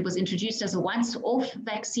introduced. It was introduced as a once-off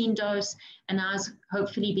vaccine dose, and now is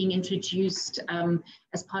hopefully being introduced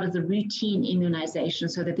as part of the routine immunization,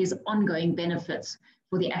 so that there's ongoing benefits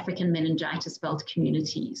for the African meningitis belt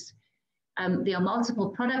communities. There are multiple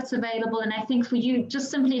products available, and I think for you,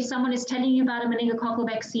 just simply if someone is telling you about a meningococcal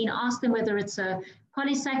vaccine, ask them whether it's a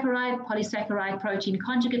polysaccharide protein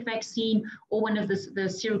conjugate vaccine, or one of the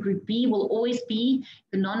serogroup B will always be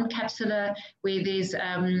the non-capsular, where there's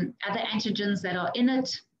other antigens that are in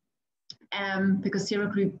it, because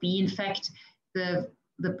serogroup B, in fact, the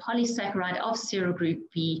polysaccharide of serogroup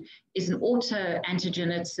B is an auto-antigen.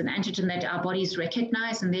 It's an antigen that our bodies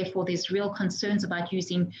recognize, and therefore there's real concerns about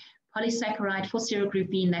using polysaccharide for serogroup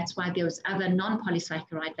B, and that's why those other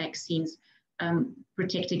non-polysaccharide vaccines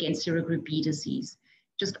protect against serogroup B disease.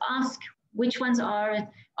 Just ask which ones are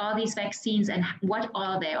these vaccines and what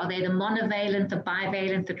are they? Are they the monovalent, the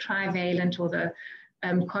bivalent, the trivalent, or the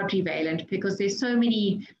quadrivalent? Because there's so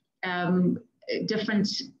many different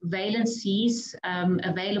valencies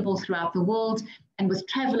available throughout the world. And with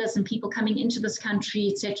travelers and people coming into this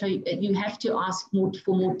country, etc., you have to ask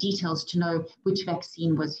for more details to know which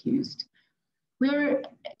vaccine was used. We're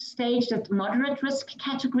staged at moderate risk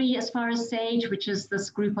category as far as SAGE, which is this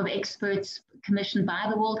group of experts commissioned by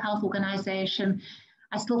the World Health Organization.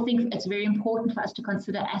 I still think it's very important for us to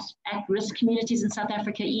consider at-risk communities in South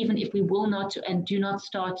Africa, even if we will not and do not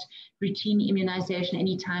start routine immunization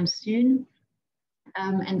anytime soon.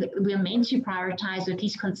 And we're meant to prioritize or at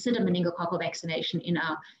least consider meningococcal vaccination in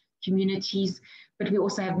our communities, but we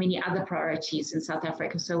also have many other priorities in South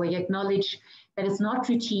Africa. So we acknowledge that it's not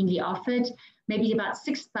routinely offered. Maybe about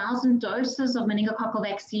 6,000 doses of meningococcal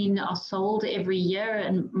vaccine are sold every year,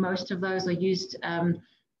 and most of those are used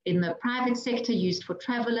in the private sector, used for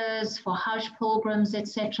travelers, for Hajj pilgrims,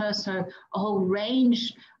 etc. So a whole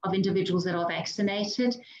range of individuals that are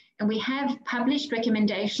vaccinated. And we have published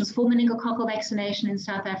recommendations for meningococcal vaccination in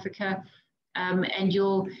South Africa, and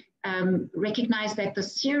you'll recognize that the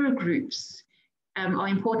serogroups are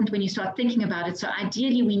important when you start thinking about it. So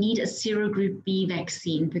ideally, we need a serogroup B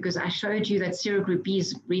vaccine, because I showed you that serogroup B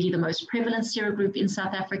is really the most prevalent serogroup in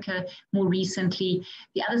South Africa more recently.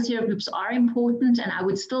 The other serogroups are important, and I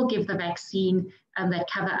would still give the vaccine that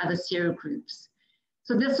cover other serogroups.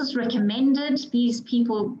 So this is recommended. These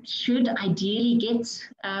people should ideally get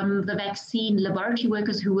the vaccine. Laboratory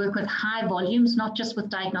workers who work with high volumes, not just with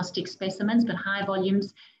diagnostic specimens, but high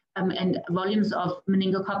volumes and volumes of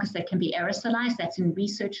meningococcus that can be aerosolized. That's in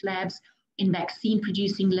research labs, in vaccine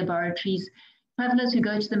producing laboratories. Travelers who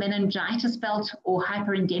go to the meningitis belt or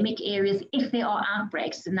hyperendemic areas, if there are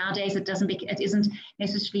outbreaks. And nowadays it isn't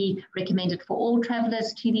necessarily recommended for all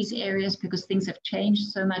travelers to these areas, because things have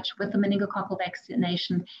changed so much with the meningococcal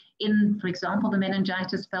vaccination in, for example, the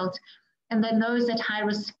meningitis belt. And then those at high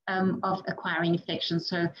risk of acquiring infections.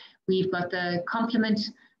 So we've got the complement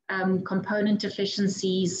component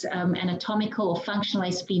deficiencies, anatomical or functional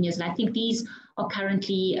asplenias. And I think these are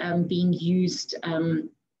currently being used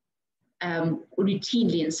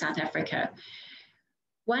routinely in South Africa.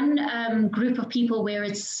 One group of people where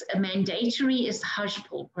it's mandatory is Hajj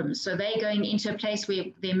pilgrims. So they're going into a place where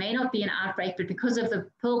there may not be an outbreak, but because of the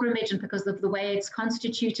pilgrimage and because of the way it's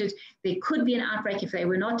constituted, there could be an outbreak if they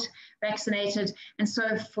were not vaccinated. And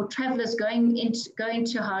so for travelers going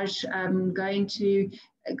to Hajj,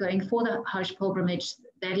 going for the Hajj pilgrimage,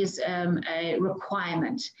 that is a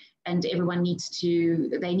requirement. And everyone needs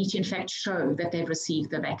to in fact show that they've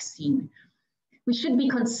received the vaccine. We should be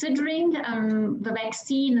considering the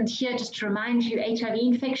vaccine, and here just to remind you, HIV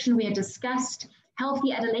infection we had discussed,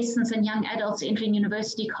 healthy adolescents and young adults entering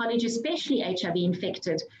university college, especially HIV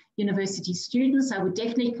infected university students. I would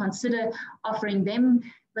definitely consider offering them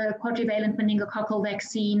the quadrivalent meningococcal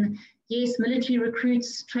vaccine. Yes, military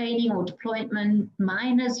recruits, training or deployment,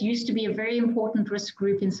 minors used to be a very important risk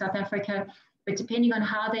group in South Africa. But depending on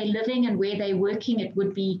how they're living and where they're working, it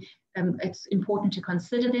would be, it's important to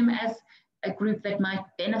consider them as a group that might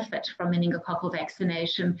benefit from meningococcal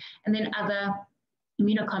vaccination, and then other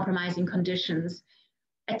immunocompromising conditions.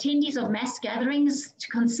 Attendees of mass gatherings, to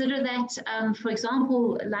consider that, for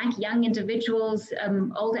example, like young individuals,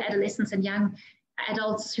 older adolescents and young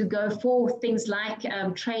adults who go for things like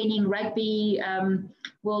training, rugby,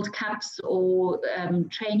 World Cups, or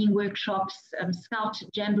training workshops, scout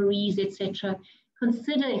jamborees, etc.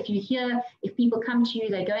 Consider, if people come to you,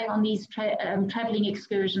 they're going on these traveling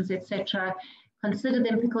excursions, etc. consider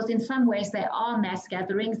them, because in some ways they are mass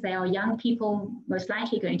gatherings. They are young people most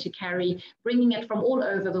likely going to carry, bringing it from all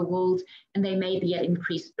over the world, and they may be at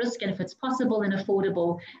increased risk. And if it's possible and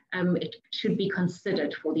affordable, it should be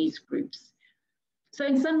considered for these groups. So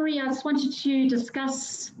in summary, I just wanted to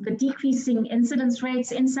discuss the decreasing incidence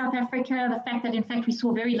rates in South Africa, the fact that in fact we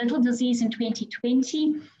saw very little disease in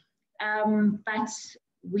 2020, but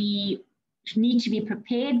we need to be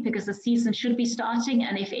prepared because the season should be starting,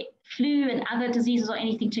 and if flu and other diseases or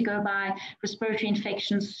anything to go by, respiratory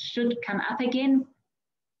infections should come up again.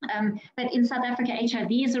 But in South Africa,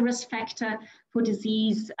 HIV is a risk factor for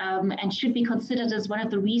disease and should be considered as one of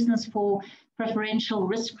the reasons for preferential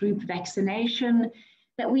risk group vaccination.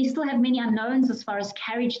 That we still have many unknowns as far as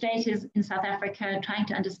carriage data in South Africa, trying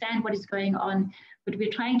to understand what is going on, but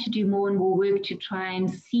we're trying to do more and more work to try and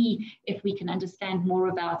see if we can understand more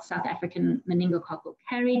about South African meningococcal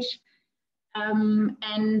carriage. I'm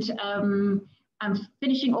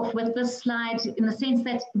finishing off with this slide in the sense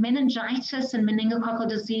that meningitis and meningococcal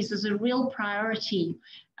disease is a real priority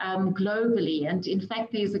globally. And in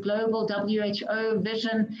fact, there's a global WHO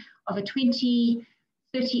vision of a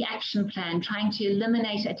 2030 action plan trying to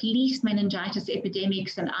eliminate at least meningitis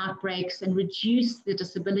epidemics and outbreaks and reduce the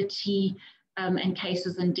disability and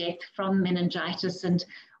cases and death from meningitis. And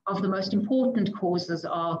of the most important causes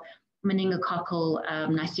are meningococcal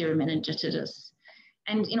Neisseria meningitidis.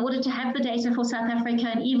 And in order to have the data for South Africa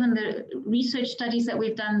and even the research studies that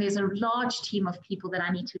we've done, there's a large team of people that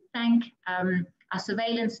I need to thank, our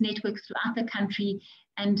surveillance network throughout the country.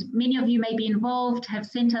 And many of you may be involved, have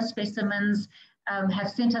sent us specimens, have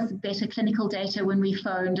sent us better clinical data when we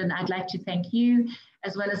phoned, and I'd like to thank you,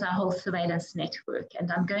 as well as our whole surveillance network.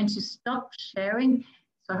 And I'm going to stop sharing,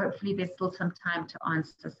 so hopefully there's still some time to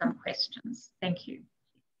answer some questions. Thank you.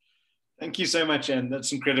 Thank you so much, Anne.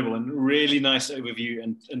 That's incredible and really nice overview.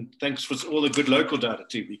 And thanks for all the good local data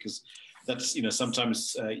too, because that's,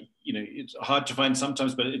 sometimes, it's hard to find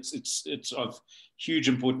sometimes, but it's of huge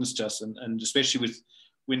importance to us, and especially with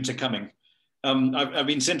winter coming. I've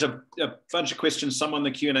been sent a bunch of questions, some on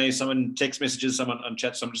the Q&A, some in text messages, some on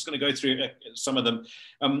chat. So I'm just going to go through some of them.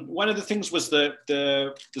 One of the things was the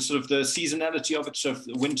sort of the seasonality of it, so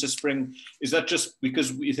the winter, spring. Is that just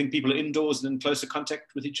because you think people are indoors and in closer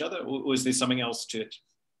contact with each other, or is there something else to it?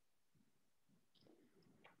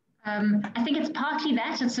 I think it's partly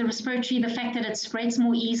that. It's a respiratory, the fact that it spreads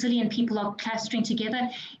more easily and people are clustering together.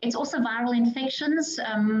 It's also viral infections.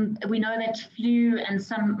 We know that flu and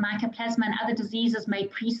some mycoplasma and other diseases may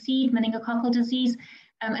precede meningococcal disease.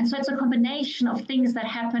 And so it's a combination of things that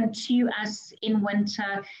happen to us in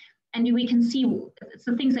winter. And we can see it's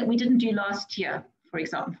the things that we didn't do last year, for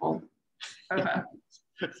example. Over.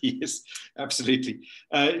 Yes, absolutely.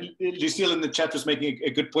 Lucille in the chat was making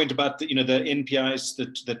a good point about the NPIs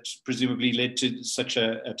that presumably led to such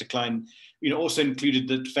a decline. Also included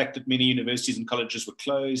the fact that many universities and colleges were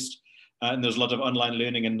closed, and there was a lot of online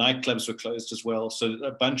learning, and nightclubs were closed as well. So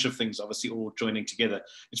a bunch of things, obviously, all joining together.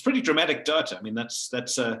 It's pretty dramatic data. I mean, that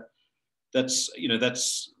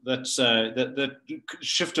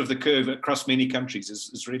shift of the curve across many countries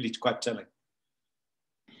is really quite telling.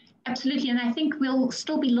 Absolutely, and I think we'll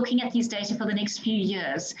still be looking at these data for the next few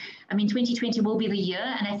years. I mean, 2020 will be the year,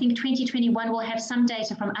 and I think 2021 will have some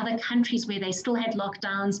data from other countries where they still had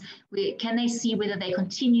lockdowns. Can they see whether they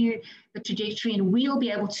continue the trajectory, and we'll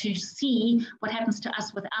be able to see what happens to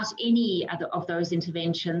us without any other of those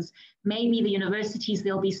interventions. Maybe the universities,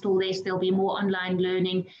 there'll be still less, there'll be more online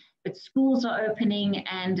learning, but schools are opening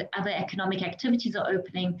and other economic activities are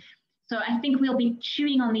opening. So I think we'll be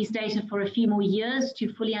chewing on these data for a few more years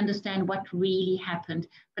to fully understand what really happened.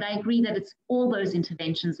 But I agree that it's all those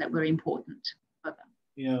interventions that were important.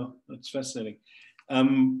 Yeah, that's fascinating.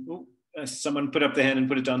 Someone put up their hand and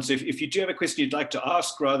put it down. So if you do have a question you'd like to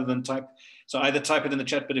ask rather than type, so either type it in the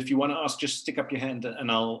chat, but if you want to ask, just stick up your hand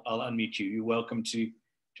and I'll unmute you. You're welcome to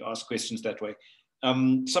ask questions that way.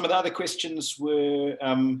 Some of the other questions were,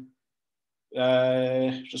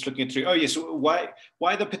 just looking through. Oh yes,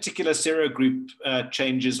 why the particular serogroup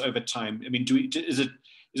changes over time? I mean, is it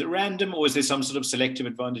random, or is there some sort of selective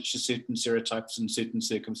advantage to certain serotypes in certain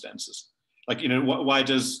circumstances? Like, why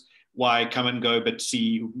does Y come and go, but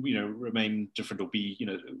C, remain different, or B,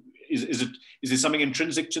 is there something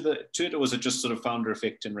intrinsic to it, or is it just sort of founder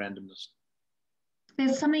effect and randomness? There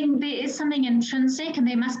is something intrinsic, and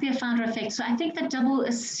there must be a founder effect. So I think that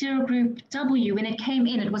serogroup W, when it came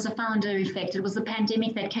in, it was a founder effect. It was the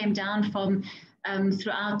pandemic that came down from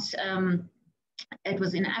throughout it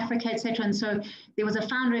was in Africa, etc. And so there was a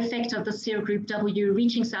founder effect of the serogroup W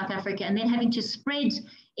reaching South Africa and then having to spread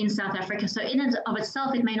in South Africa. So in and of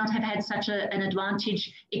itself, it may not have had such an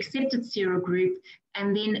advantage except its serogroup.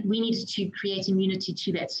 And then we needed to create immunity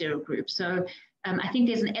to that serogroup. So I think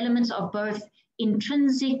there's an element of both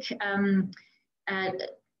intrinsic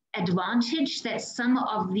advantage that some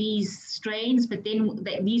of these strains, but then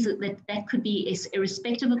that could be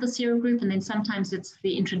irrespective of the serogroup, and then sometimes it's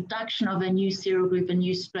the introduction of a new serogroup, a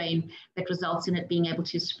new strain that results in it being able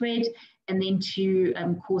to spread and then to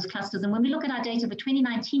cause clusters. And when we look at our data, the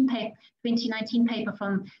 2019 paper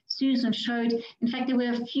from Susan showed, in fact, there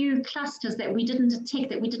were a few clusters that we didn't detect,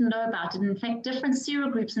 that we didn't know about, and in fact, different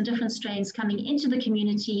serogroups and different strains coming into the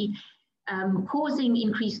community, causing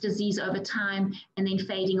increased disease over time and then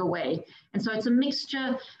fading away. And so it's a mixture,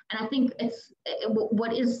 and I think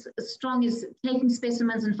what is strong is taking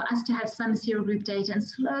specimens and for us to have some serogroup data and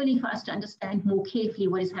slowly for us to understand more carefully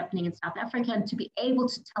what is happening in South Africa and to be able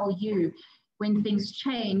to tell you when things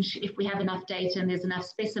change, if we have enough data and there's enough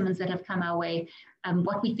specimens that have come our way,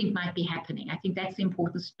 what we think might be happening. I think that's the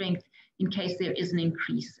important strength in case there is an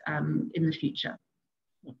increase in the future.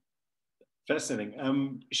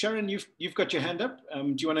 Fascinating. Sharon, you've got your hand up.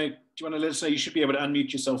 Do you want to let us know? You should be able to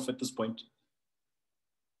unmute yourself at this point.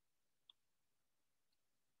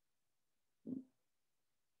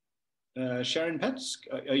 Sharon Patz,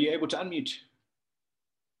 are you able to unmute?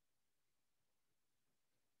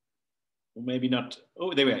 Or maybe not.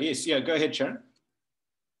 Oh, there we are. Yes, yeah, go ahead, Sharon.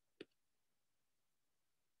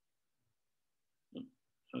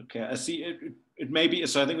 Okay, I see it may be,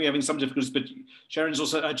 so I think we're having some difficulties, but Sharon's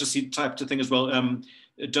also, I just see typed a thing as well,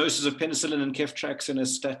 doses of penicillin and ceftriaxone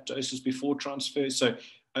as stat doses before transfer. So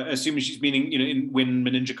assuming she's meaning, when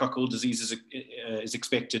meningococcal disease is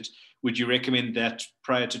expected, would you recommend that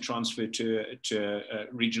prior to transfer to a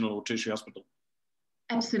regional or tertiary hospital?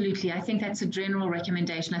 Absolutely. I think that's a general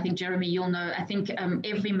recommendation. I think, Jeremy, you'll know, I think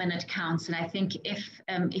every minute counts. And I think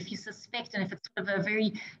if you suspect, and if it's sort of a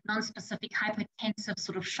very non-specific hypertensive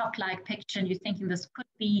sort of shock-like picture, and you're thinking this could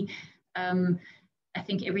be, I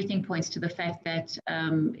think everything points to the fact that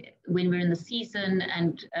when we're in the season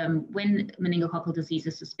and when meningococcal disease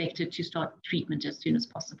is suspected, to start treatment as soon as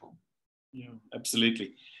possible. Yeah,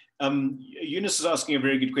 absolutely. Eunice is asking a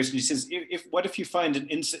very good question. He says, what if you find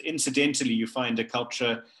incidentally you find a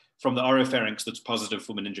culture from the oropharynx that's positive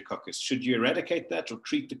for meningococcus? Should you eradicate that or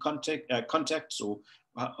treat the contacts, or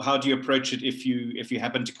how do you approach it if you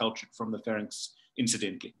happen to culture it from the pharynx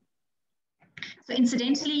incidentally? So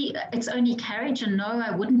incidentally, it's only carriage, and no,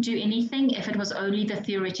 I wouldn't do anything if it was only the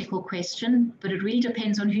theoretical question, but it really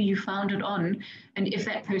depends on who you found it on, and if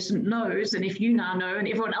that person knows, and if you now know, and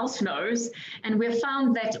everyone else knows. And we've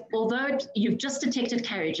found that although you've just detected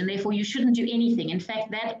carriage, and therefore you shouldn't do anything, in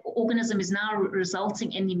fact, that organism is now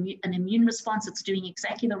resulting in an immune response. It's doing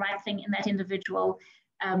exactly the right thing in that individual.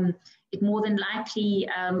 It more than likely,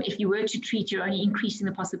 if you were to treat, you're only increasing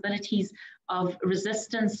the possibilities of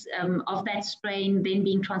resistance of that strain then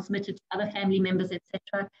being transmitted to other family members,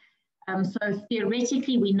 etc. So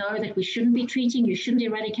theoretically, we know that we shouldn't be treating, you shouldn't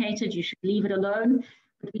eradicate it, you should leave it alone.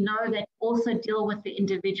 But we know that also deal with the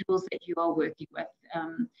individuals that you are working with.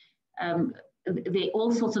 There are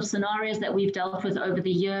all sorts of scenarios that we've dealt with over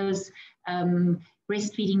the years.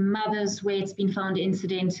 Breastfeeding mothers where it's been found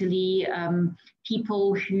incidentally,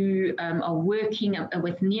 people who are working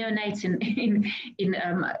with neonates in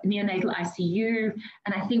neonatal ICU.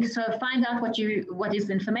 And I think so find out what is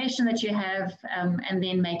the information that you have and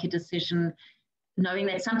then make a decision, knowing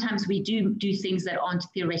that sometimes we do things that aren't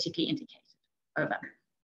theoretically indicated. Over.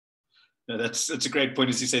 No, that's a great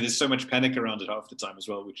point. As you say, there's so much panic around it half the time as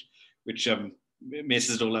well, which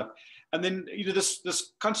messes it all up. And then,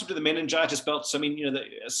 this concept of the meningitis belts, I mean,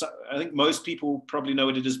 I think most people probably know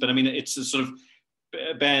what it is, but I mean, it's a sort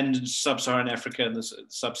of banned in sub-Saharan Africa and the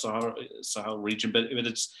sub-Saharan region. But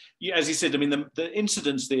it's, as you said, I mean, the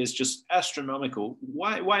incidence there is just astronomical.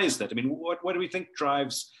 Why is that? I mean, what do we think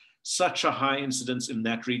drives such a high incidence in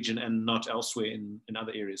that region and not elsewhere in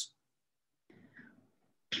other areas?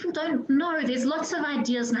 People don't know. There's lots of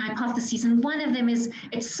ideas and hypotheses, and one of them is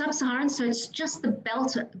it's sub-Saharan, so it's just the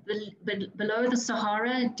belt below the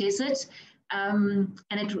Sahara Desert, and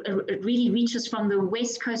it really reaches from the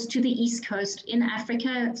west coast to the east coast in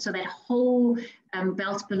Africa, so that whole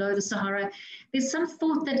belt below the Sahara. There's some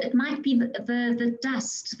thought that it might be the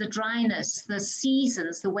dust, the dryness, the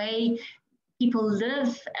seasons, the way people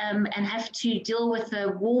live and have to deal with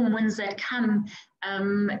the warm winds that come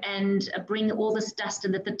and bring all this dust,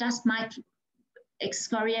 and that the dust might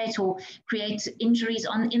excoriate or create injuries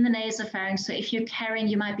in the nasopharynx. So if you're carrying,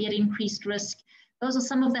 you might be at increased risk. those are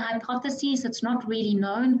some of the hypotheses. It's not really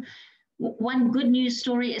known. One good news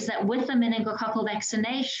story is that with the meningococcal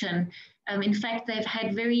vaccination, in fact, they've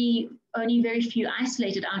had only very few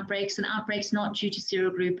isolated outbreaks, and outbreaks not due to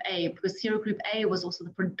serogroup A, because serogroup A was also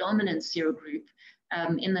the predominant serogroup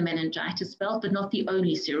in the meningitis belt, but not the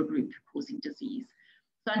only serogroup causing disease.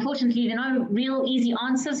 So unfortunately, there are no real easy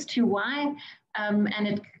answers to why,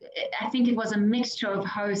 and I think it was a mixture of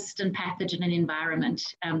host and pathogen and environment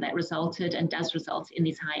that resulted and does result in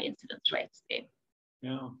these high incidence rates there.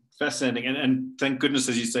 Yeah, fascinating. And thank goodness,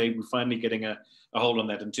 as you say, we're finally getting a hold on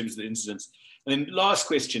that in terms of the incidence. And then last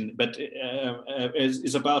question, but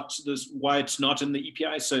is about this, why it's not in the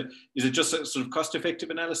EPI. So is it just a sort of cost-effective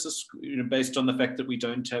analysis, based on the fact that we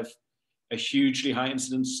don't have a hugely high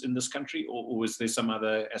incidence in this country, or is there some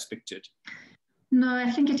other aspect to it? No,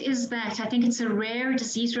 I think it is that. I think it's a rare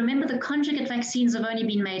disease. Remember, the conjugate vaccines have only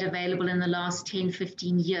been made available in the last 10,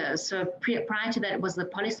 15 years. So prior to that, it was the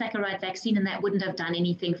polysaccharide vaccine, and that wouldn't have done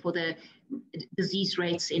anything for the disease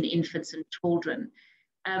rates in infants and children.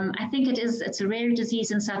 I think it's a rare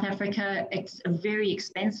disease in South Africa. It's a very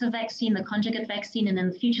expensive vaccine, the conjugate vaccine, and in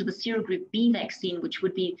the future, the serogroup B vaccine, which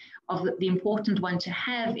would be of the important one to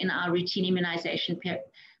have in our routine immunization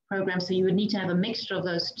program. So you would need to have a mixture of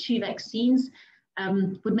those two vaccines.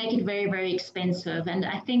 Would make it very, very expensive. And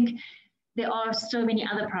I think there are so many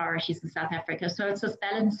other priorities in South Africa. So it's this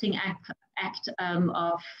balancing act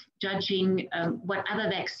of judging what other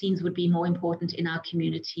vaccines would be more important in our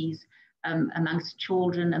communities, amongst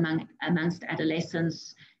children, amongst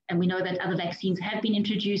adolescents. And we know that other vaccines have been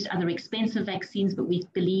introduced, other expensive vaccines, but we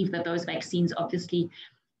believe that those vaccines obviously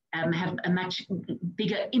have a much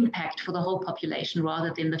bigger impact for the whole population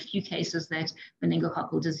rather than the few cases that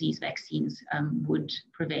meningococcal disease vaccines would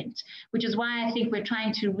prevent, which is why I think we're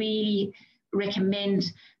trying to really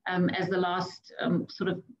recommend as the last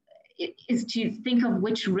is to think of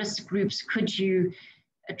which risk groups could you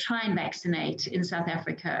try and vaccinate in South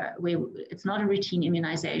Africa, where it's not a routine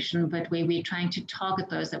immunization, but where we're trying to target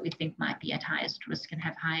those that we think might be at highest risk and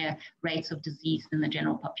have higher rates of disease than the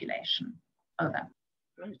general population. Over.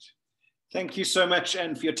 Great. Thank you so much,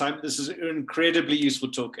 Anne, for your time. This is an incredibly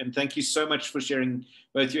useful talk, and thank you so much for sharing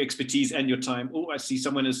both your expertise and your time. Oh, I see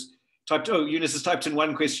someone has typed, Eunice has typed in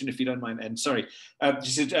one question, if you don't mind, Anne, sorry.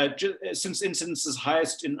 She said, since incidence is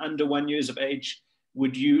highest in under 1 year of age,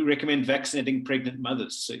 would you recommend vaccinating pregnant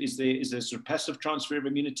mothers? So is there sort of passive transfer of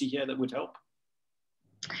immunity here that would help?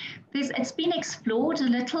 It's been explored a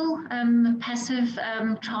little, passive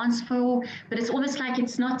transfer, but it's almost like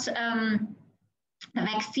it's not the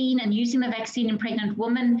vaccine, and using the vaccine in pregnant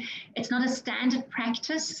women, it's not a standard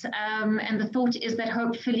practice. And the thought is that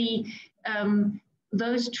hopefully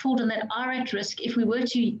those children that are at risk, if we were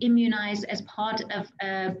to immunize as part of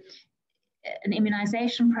an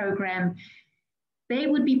immunization program, they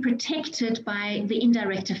would be protected by the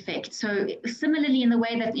indirect effect. So similarly, in the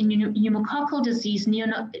way that in pneumococcal disease,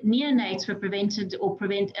 neonates were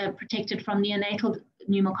protected from neonatal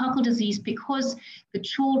pneumococcal disease because the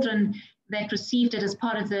children that received it as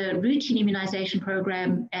part of the routine immunization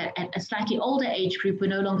program at a slightly older age group were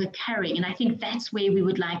no longer carrying. And I think that's where we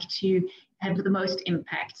would like to have the most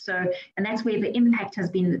impact. So, and that's where the impact has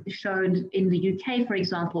been shown in the UK, for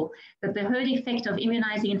example, that the herd effect of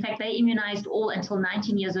immunizing, in fact, they immunized all until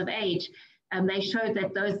 19 years of age. They showed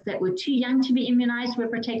that those that were too young to be immunized were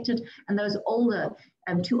protected, and those older,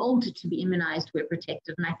 too old to be immunized were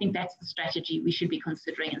protected. And I think that's the strategy we should be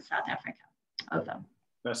considering in South Africa. Over.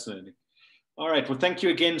 Fascinating. All right. Well, thank you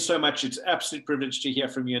again so much. It's an absolute privilege to hear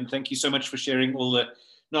from you. And thank you so much for sharing all the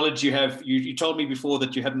knowledge you have. You told me before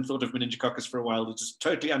that you hadn't thought of meningococcus for a while. It's just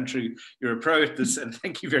totally untrue. You're a pro at this. And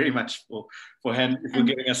thank you very much for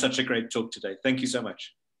giving us such a great talk today. Thank you so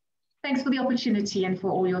much. Thanks for the opportunity and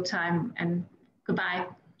for all your time. And goodbye.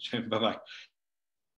 Bye-bye.